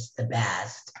was just the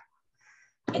best.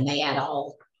 And they had a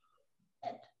whole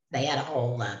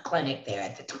clinic there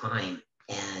at the time,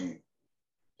 and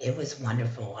it was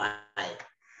wonderful.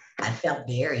 I felt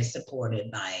very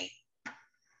supported by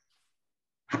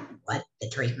what the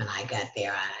treatment I got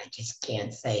there. I just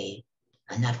can't say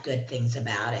enough good things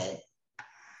about it.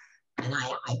 And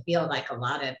I feel like a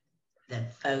lot of the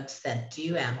folks that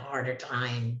do have a harder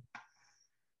time,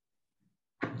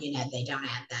 you know, they don't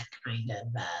have that kind of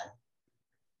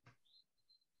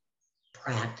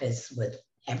practice with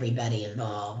everybody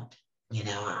involved. You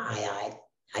know, I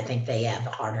think they have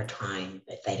a harder time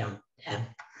if they don't have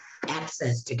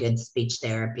access to good speech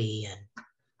therapy.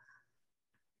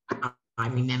 And I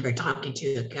remember talking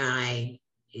to a guy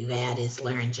who had his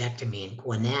laryngectomy in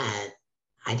Gwinnett.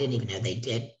 I didn't even know they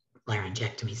did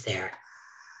laryngectomies there.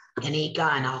 And he'd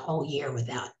gone a whole year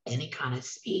without any kind of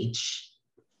speech,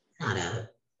 not a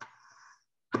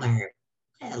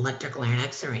electric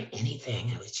larynx or anything.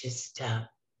 It was just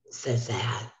so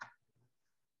sad.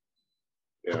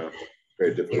 Yeah,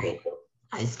 very difficult.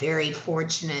 I was very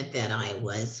fortunate that I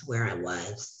was where I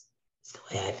was. It's the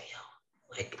way I feel.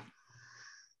 Like,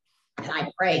 and I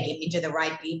pray, get me to the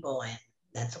right people. And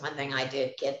that's one thing I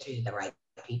did, get to the right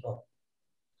people.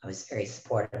 I was very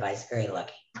supportive. I was very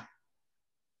lucky.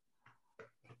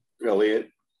 Elliot?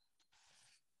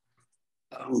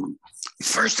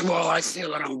 First of all, I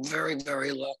feel that I'm very,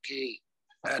 very lucky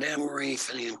at Emory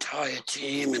for the entire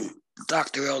team, and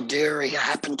Dr. El-Deiry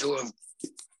happened to have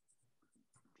been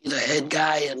the head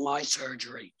guy in my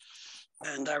surgery.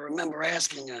 And I remember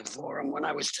asking for him when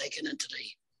I was taken into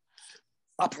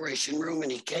the operation room,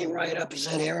 and he came right up, he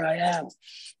said, "Here I am."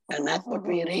 And that put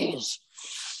me at ease.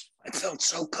 I felt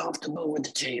so comfortable with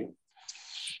the team.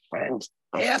 And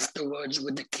afterwards,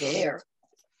 with the care,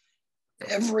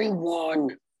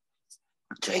 everyone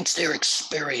takes their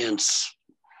experience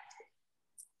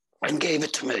and gave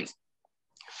it to me.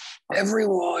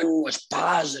 Everyone was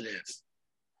positive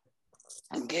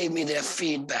and gave me their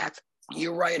feedback.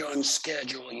 You're right on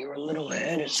schedule. You're a little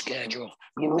ahead of schedule.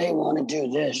 You may want to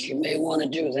do this. You may want to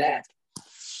do that.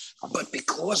 But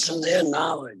because of their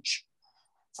knowledge,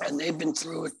 and they've been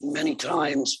through it many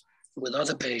times with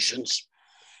other patients,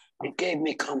 it gave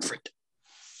me comfort.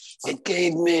 It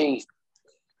gave me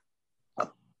a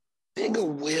bigger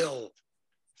will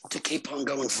to keep on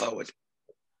going forward.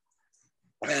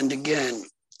 And again,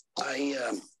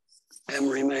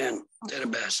 Emory, man, they're the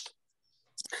best.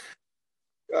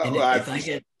 And if I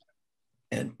could,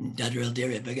 Dr.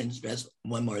 El-Deiry, if I can stress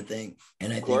one more thing,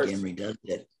 and I think Emory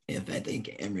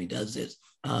does it,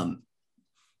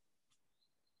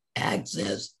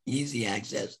 this, easy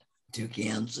access to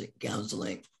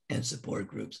counseling and support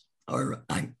groups are,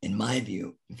 in my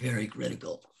view, very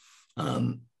critical.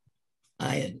 I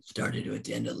had started to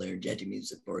attend a laryngectomy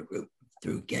support group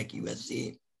through Keck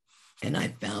USC, and I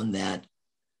found that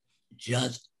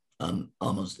just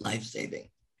almost life-saving.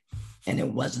 And it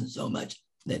wasn't so much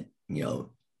that, you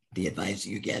know, the advice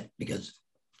you get, because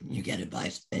you get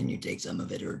advice and you take some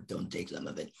of it or don't take some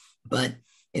of it, but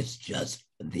it's just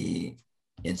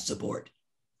it's support.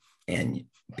 And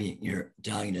you're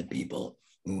talking to people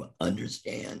who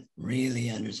really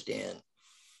understand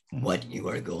what you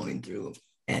are going through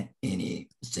at any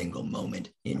single moment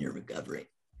in your recovery.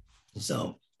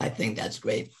 So I think that's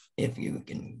great if you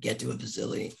can get to a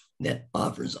facility that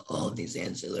offers all of these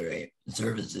ancillary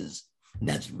services.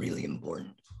 That's really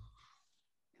important.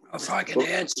 If I can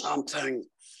add something,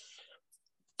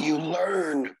 you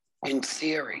learn in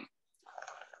theory,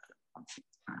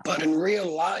 but in real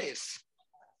life,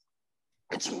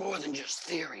 it's more than just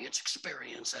theory, it's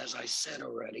experience, as I said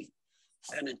already.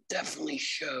 And it definitely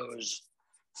shows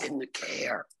in the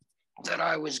care that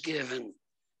I was given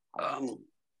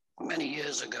many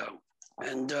years ago.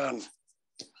 And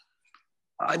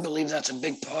I believe that's a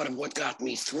big part of what got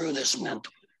me through this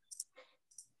mental.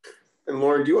 And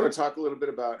Lauren, do you want to talk a little bit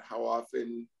about how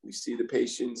often we see the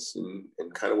patients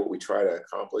and kind of what we try to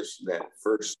accomplish in that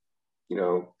first,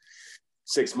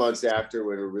 6 months after,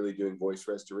 when we're really doing voice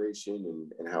restoration,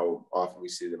 and how often we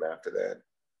see them after that?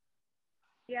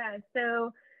 Yeah,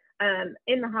 so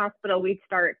in the hospital, we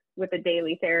start with a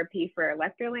daily therapy for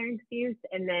electrolarynx use.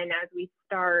 And then as we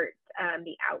start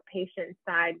the outpatient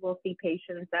side, we'll see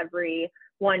patients every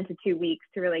 1 to 2 weeks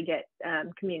to really get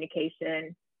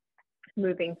communication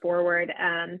moving forward.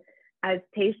 As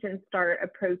patients start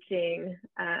approaching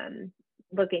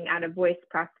looking at a voice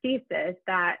prosthesis,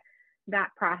 that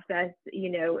process,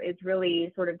 is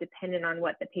really sort of dependent on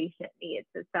what the patient needs.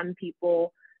 So some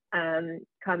people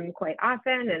come quite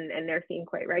often and they're seen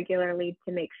quite regularly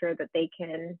to make sure that they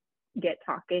can get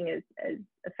talking as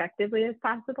effectively as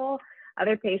possible.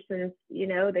 Other patients,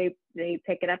 they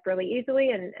pick it up really easily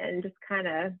and just kind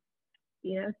of,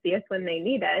 see us when they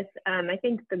need us. I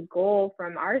think the goal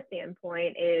from our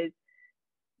standpoint is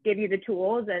give you the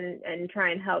tools and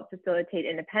try and help facilitate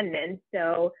independence.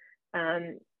 So,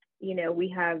 we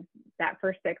have that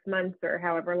first 6 months or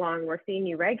however long we're seeing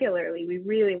you regularly, we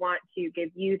really want to give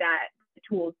you that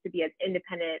tools to be as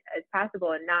independent as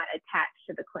possible and not attached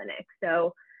to the clinic.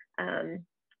 So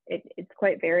it's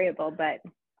quite variable, but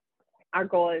our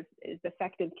goal is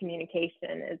effective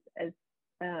communication as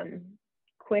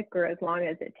quick or as long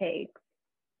as it takes.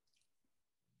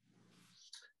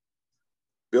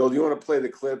 Bill, do you want to play the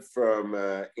clip from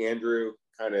Andrew,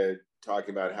 kind of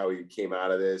talking about how he came out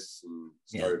of this and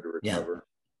started to recover?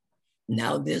 Yeah.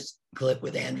 Now this clip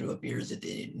with Andrew appears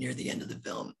near the end of the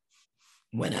film.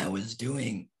 When I was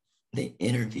doing the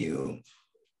interview,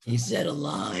 he said a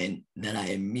line that I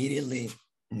immediately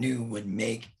knew would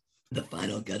make the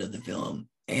final cut of the film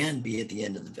and be at the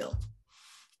end of the film.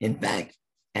 In fact,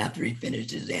 after he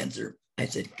finished his answer, I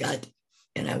said, "Cut,"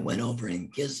 and I went over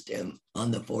and kissed him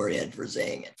on the forehead for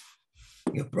saying it.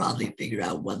 You'll probably figure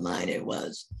out what line it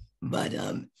was. But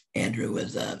Andrew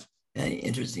was an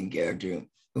interesting character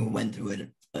who went through it,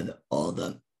 all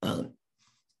the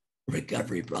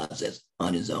recovery process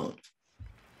on his own.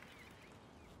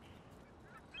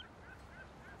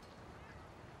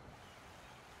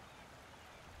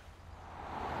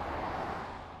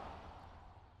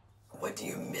 What do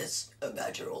you miss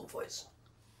about your old voice?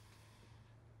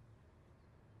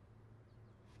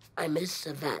 I miss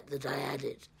the fact that I had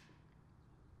it.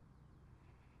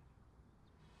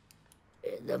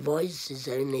 The voice is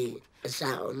only a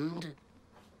sound,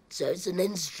 so it's an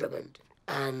instrument,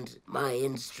 and my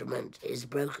instrument is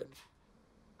broken.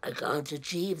 I can't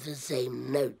achieve the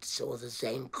same notes or the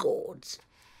same chords.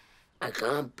 I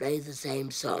can't play the same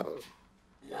song.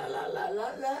 La la la la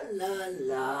la la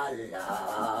la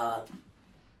la.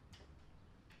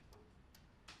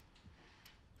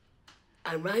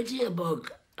 I'm writing a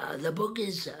book. The book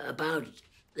is about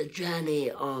the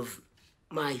journey of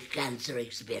my cancer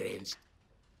experience.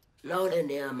 Not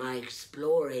only am I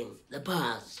exploring the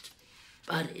past,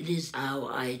 but it is how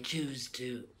I choose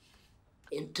to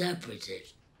interpret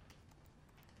it.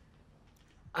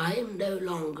 I am no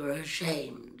longer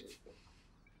ashamed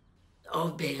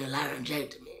of being a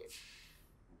laryngectomy.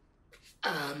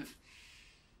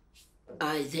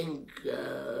 I think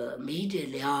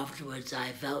immediately afterwards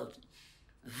I felt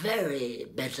very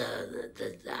better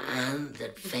that the hand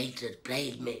that fate had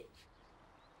played me.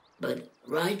 But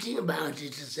writing about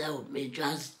it has helped me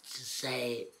just to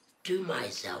say to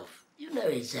myself,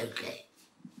 it's okay.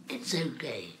 It's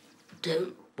okay.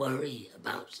 Don't worry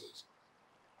about it.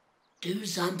 Do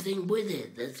something with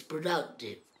it that's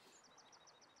productive.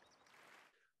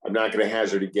 I'm not going to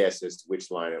hazard a guess as to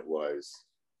which line it was.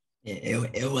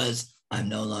 It was, "I'm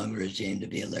no longer ashamed to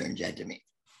be a laryngectomy."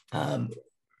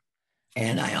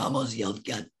 And I almost yelled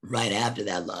 "cut" right after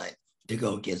that line to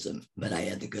go kiss him, but I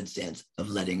had the good sense of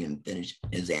letting him finish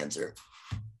his answer.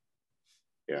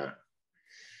 Yeah.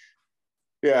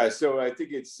 Yeah. So I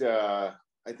think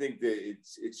I think that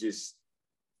it's just,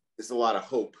 there's a lot of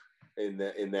hope in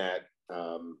that, in that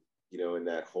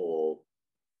whole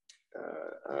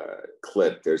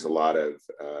clip. There's a lot of,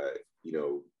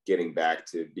 getting back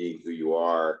to being who you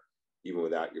are, even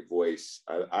without your voice.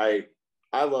 I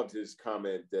loved his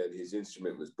comment that his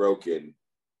instrument was broken,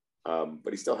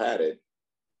 but he still had it.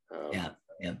 Yeah.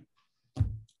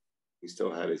 He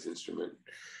still had his instrument.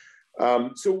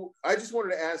 So I just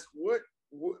wanted to ask, what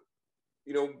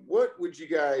would you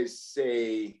guys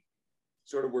say,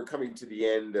 sort of we're coming to the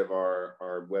end of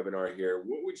our webinar here,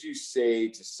 what would you say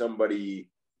to somebody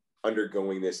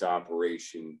undergoing this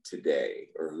operation today,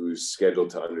 or who's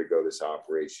scheduled to undergo this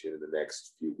operation in the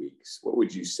next few weeks? What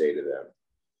would you say to them?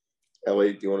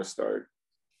 Elliot, do you want to start?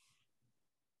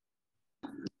 I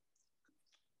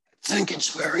think it's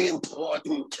very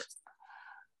important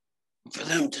for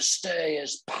them to stay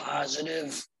as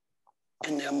positive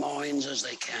in their minds as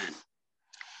they can.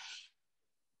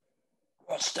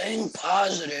 While staying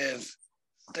positive,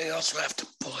 they also have to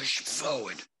push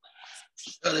forward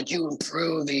so that you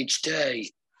improve each day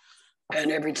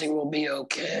and everything will be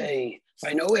okay.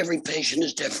 I know every patient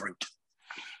is different.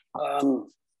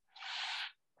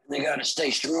 They got to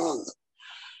stay strong.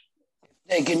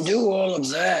 They can do all of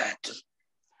that,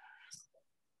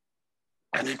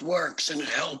 and it works and it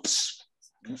helps,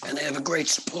 and they have a great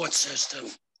support system.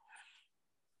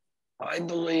 I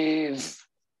believe,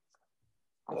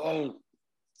 well,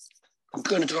 I'm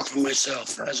going to talk for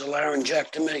myself. As a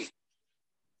laryngectomy,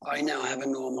 I now have a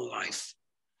normal life.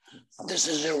 This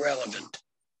is irrelevant.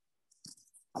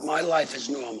 My life is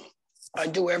normal. I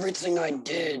do everything I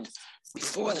did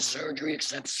before the surgery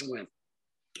except swim.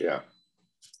 Yeah.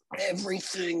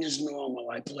 Everything is normal.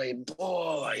 I play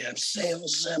ball, I have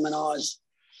sales seminars.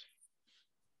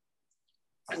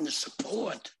 And the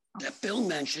support that Bill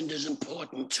mentioned is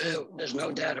important too. There's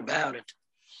no doubt about it.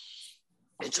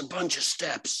 It's a bunch of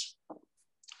steps.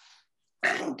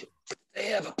 And if they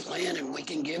have a plan and we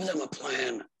can give them a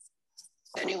plan,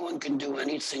 anyone can do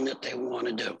anything that they want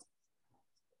to do.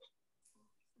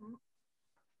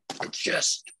 It's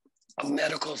just a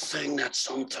medical thing that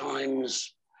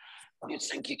sometimes you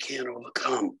think you can't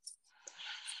overcome.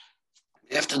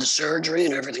 After the surgery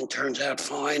and everything turns out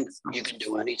fine, you can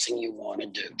do anything you want to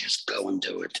do. Just go and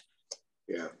do it.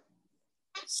 Yeah.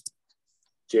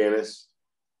 Janice?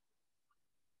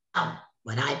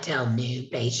 When I tell new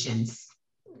patients,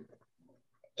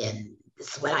 and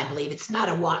this is what I believe, it's not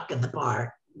a walk in the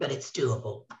park, but it's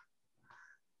doable.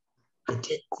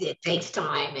 It takes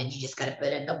time and you just got to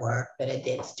put in the work, but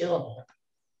it's doable.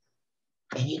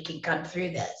 And you can come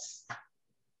through this.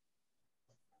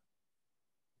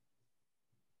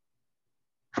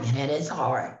 And it is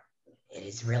hard. It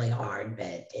is really hard,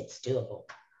 but it's doable.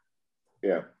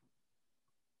 Yeah.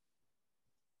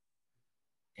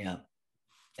 Yeah.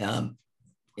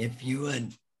 If you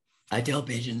would, I tell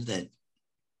patients that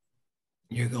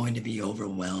you're going to be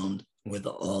overwhelmed with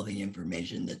all the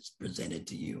information that's presented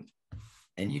to you,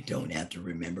 and you don't have to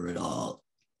remember it all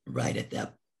right at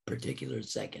that particular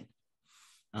second.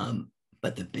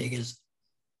 But the biggest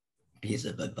piece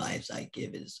of advice I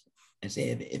give is, I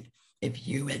say, if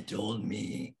you had told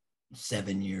me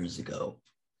 7 years ago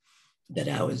that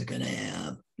I was going to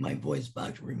have my voice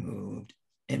box removed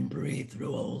and breathe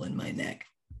through a hole in my neck,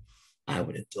 I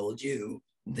would have told you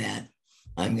that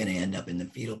I'm going to end up in the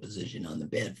fetal position on the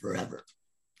bed forever.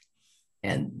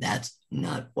 And that's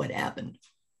not what happened.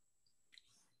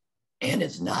 And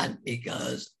it's not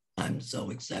because I'm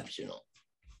so exceptional.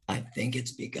 I think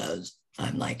it's because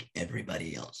I'm like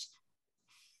everybody else.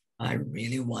 I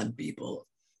really want people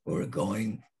who are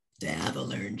going to have a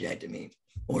laryngectomy,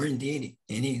 or indeed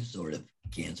any sort of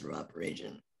cancer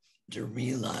operation, to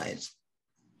realize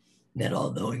that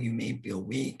although you may feel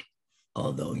weak,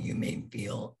 although you may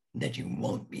feel that you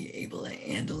won't be able to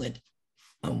handle it,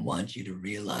 I want you to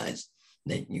realize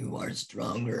that you are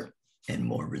stronger and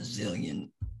more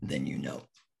resilient than you know.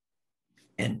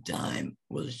 And time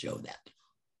will show that.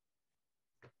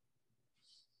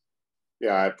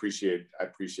 Yeah, I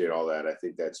appreciate all that. I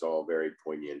think that's all very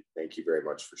poignant. Thank you very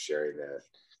much for sharing that.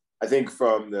 I think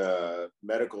from the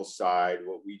medical side,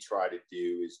 what we try to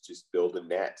do is just build a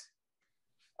net.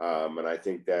 And I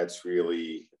think that's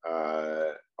really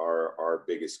our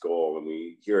biggest goal. And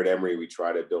we here at Emory, we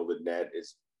try to build a net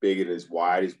as big and as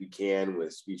wide as we can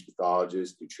with speech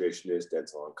pathologists, nutritionists,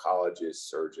 dental oncologists,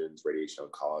 surgeons, radiation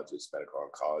oncologists, medical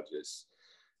oncologists,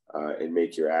 and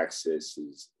make your access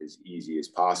as easy as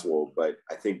possible. But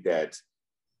I think that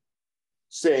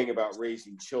saying about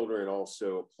raising children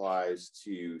also applies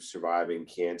to surviving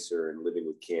cancer and living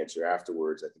with cancer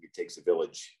afterwards. I think it takes a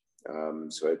village.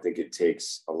 So I think it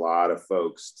takes a lot of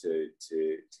folks to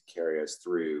carry us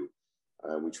through.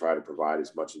 We try to provide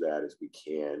as much of that as we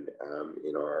can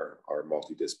in our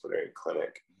multidisciplinary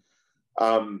clinic.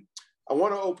 I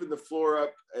want to open the floor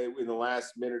up in the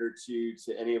last minute or two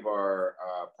to any of our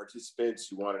participants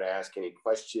who wanted to ask any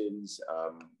questions.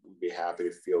 We'd be happy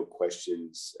to field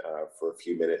questions for a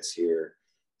few minutes here.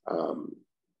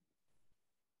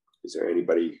 Is there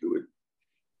anybody who would?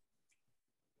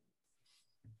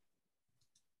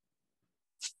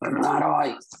 Not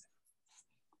I.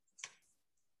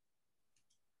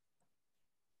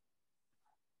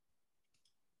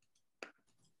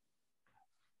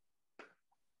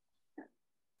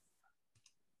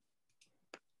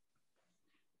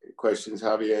 Any questions,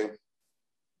 Javier?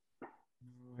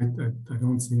 I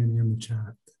don't see any in the chat.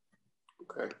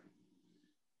 Okay.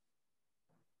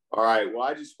 All right. Well,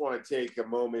 I just want to take a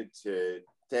moment to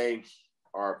thank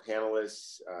our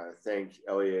panelists, thank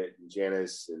Elliot and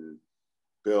Janice and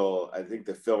Bill. I think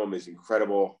the film is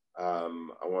incredible. I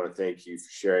want to thank you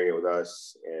for sharing it with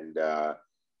us. And I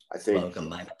think— Welcome,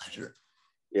 my pleasure.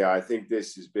 Yeah, I think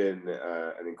this has been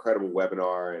an incredible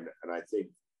webinar. And I think,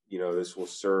 you know, this will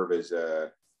serve as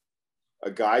a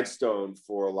guide stone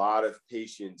for a lot of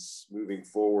patients moving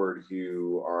forward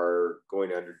who are going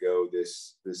to undergo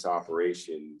this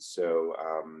operation. So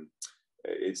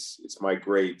it's my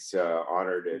great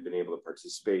honor to have been able to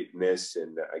participate in this.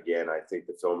 And again, I think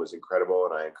the film is incredible,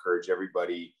 and I encourage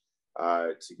everybody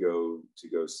to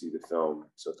go see the film.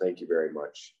 So thank you very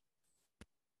much.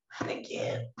 Thank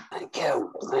you. Thank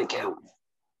you. Thank you.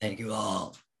 Thank you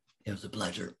all. It was a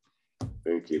pleasure.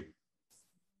 Thank you.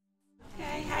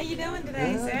 Hey, how you doing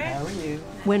today, sir? How are you?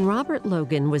 When Robert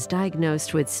Logan was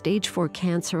diagnosed with stage 4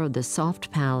 cancer of the soft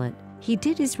palate, he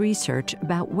did his research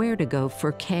about where to go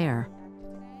for care.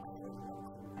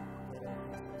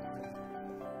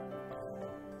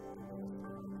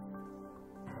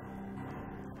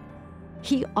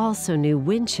 He also knew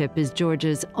Winship is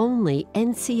Georgia's only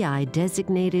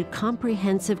NCI-designated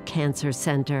comprehensive cancer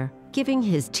center, giving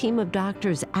his team of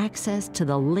doctors access to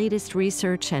the latest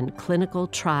research and clinical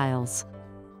trials.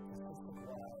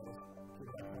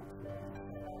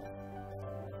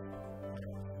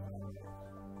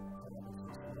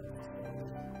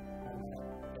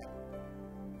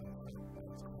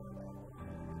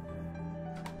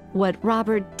 What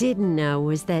Robert didn't know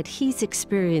was that he's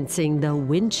experiencing the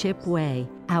Winship Way,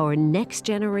 our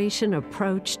next-generation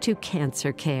approach to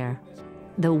cancer care.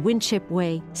 The Winship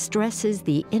Way stresses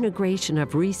the integration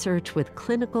of research with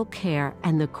clinical care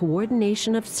and the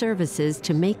coordination of services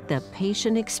to make the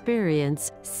patient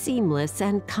experience seamless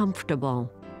and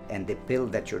comfortable. And the pill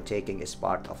that you're taking is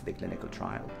part of the clinical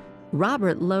trial.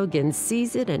 Robert Logan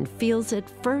sees it and feels it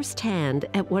firsthand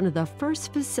at one of the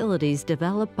first facilities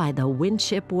developed by the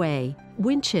Winship Way,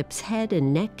 Winship's head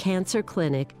and neck cancer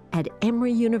clinic at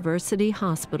Emory University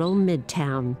Hospital,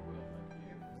 Midtown.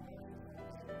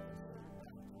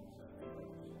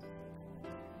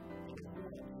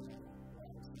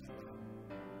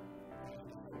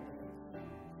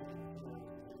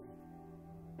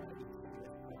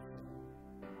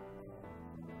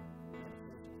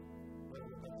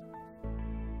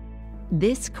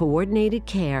 This coordinated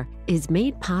care is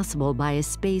made possible by a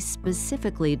space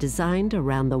specifically designed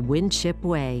around the Winship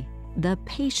Way. The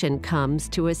patient comes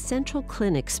to a central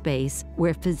clinic space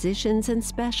where physicians and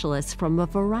specialists from a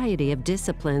variety of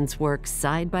disciplines work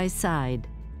side by side.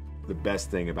 The best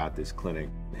thing about this clinic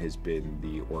has been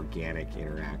the organic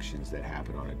interactions that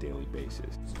happen on a daily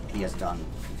basis. He has done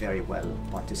very well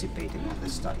participating in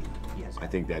this study. Yes. I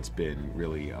think that's been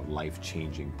really a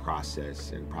life-changing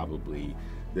process, and probably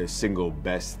the single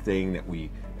best thing that we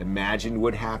imagined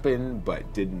would happen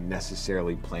but didn't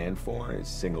necessarily plan for. Is the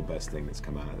single best thing that's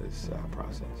come out of this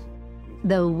process.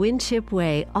 The Winship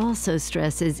Way also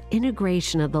stresses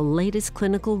integration of the latest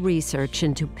clinical research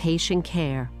into patient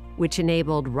care, which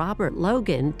enabled Robert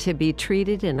Logan to be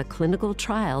treated in a clinical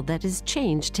trial that has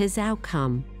changed his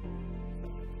outcome.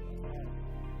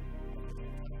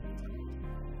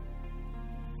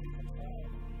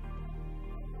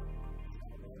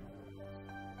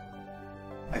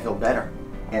 I feel better.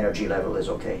 Energy level is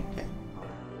okay.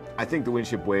 I think the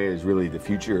Winship Way is really the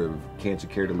future of cancer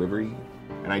care delivery,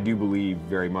 and I do believe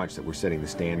very much that we're setting the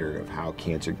standard of how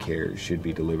cancer care should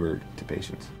be delivered to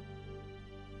patients.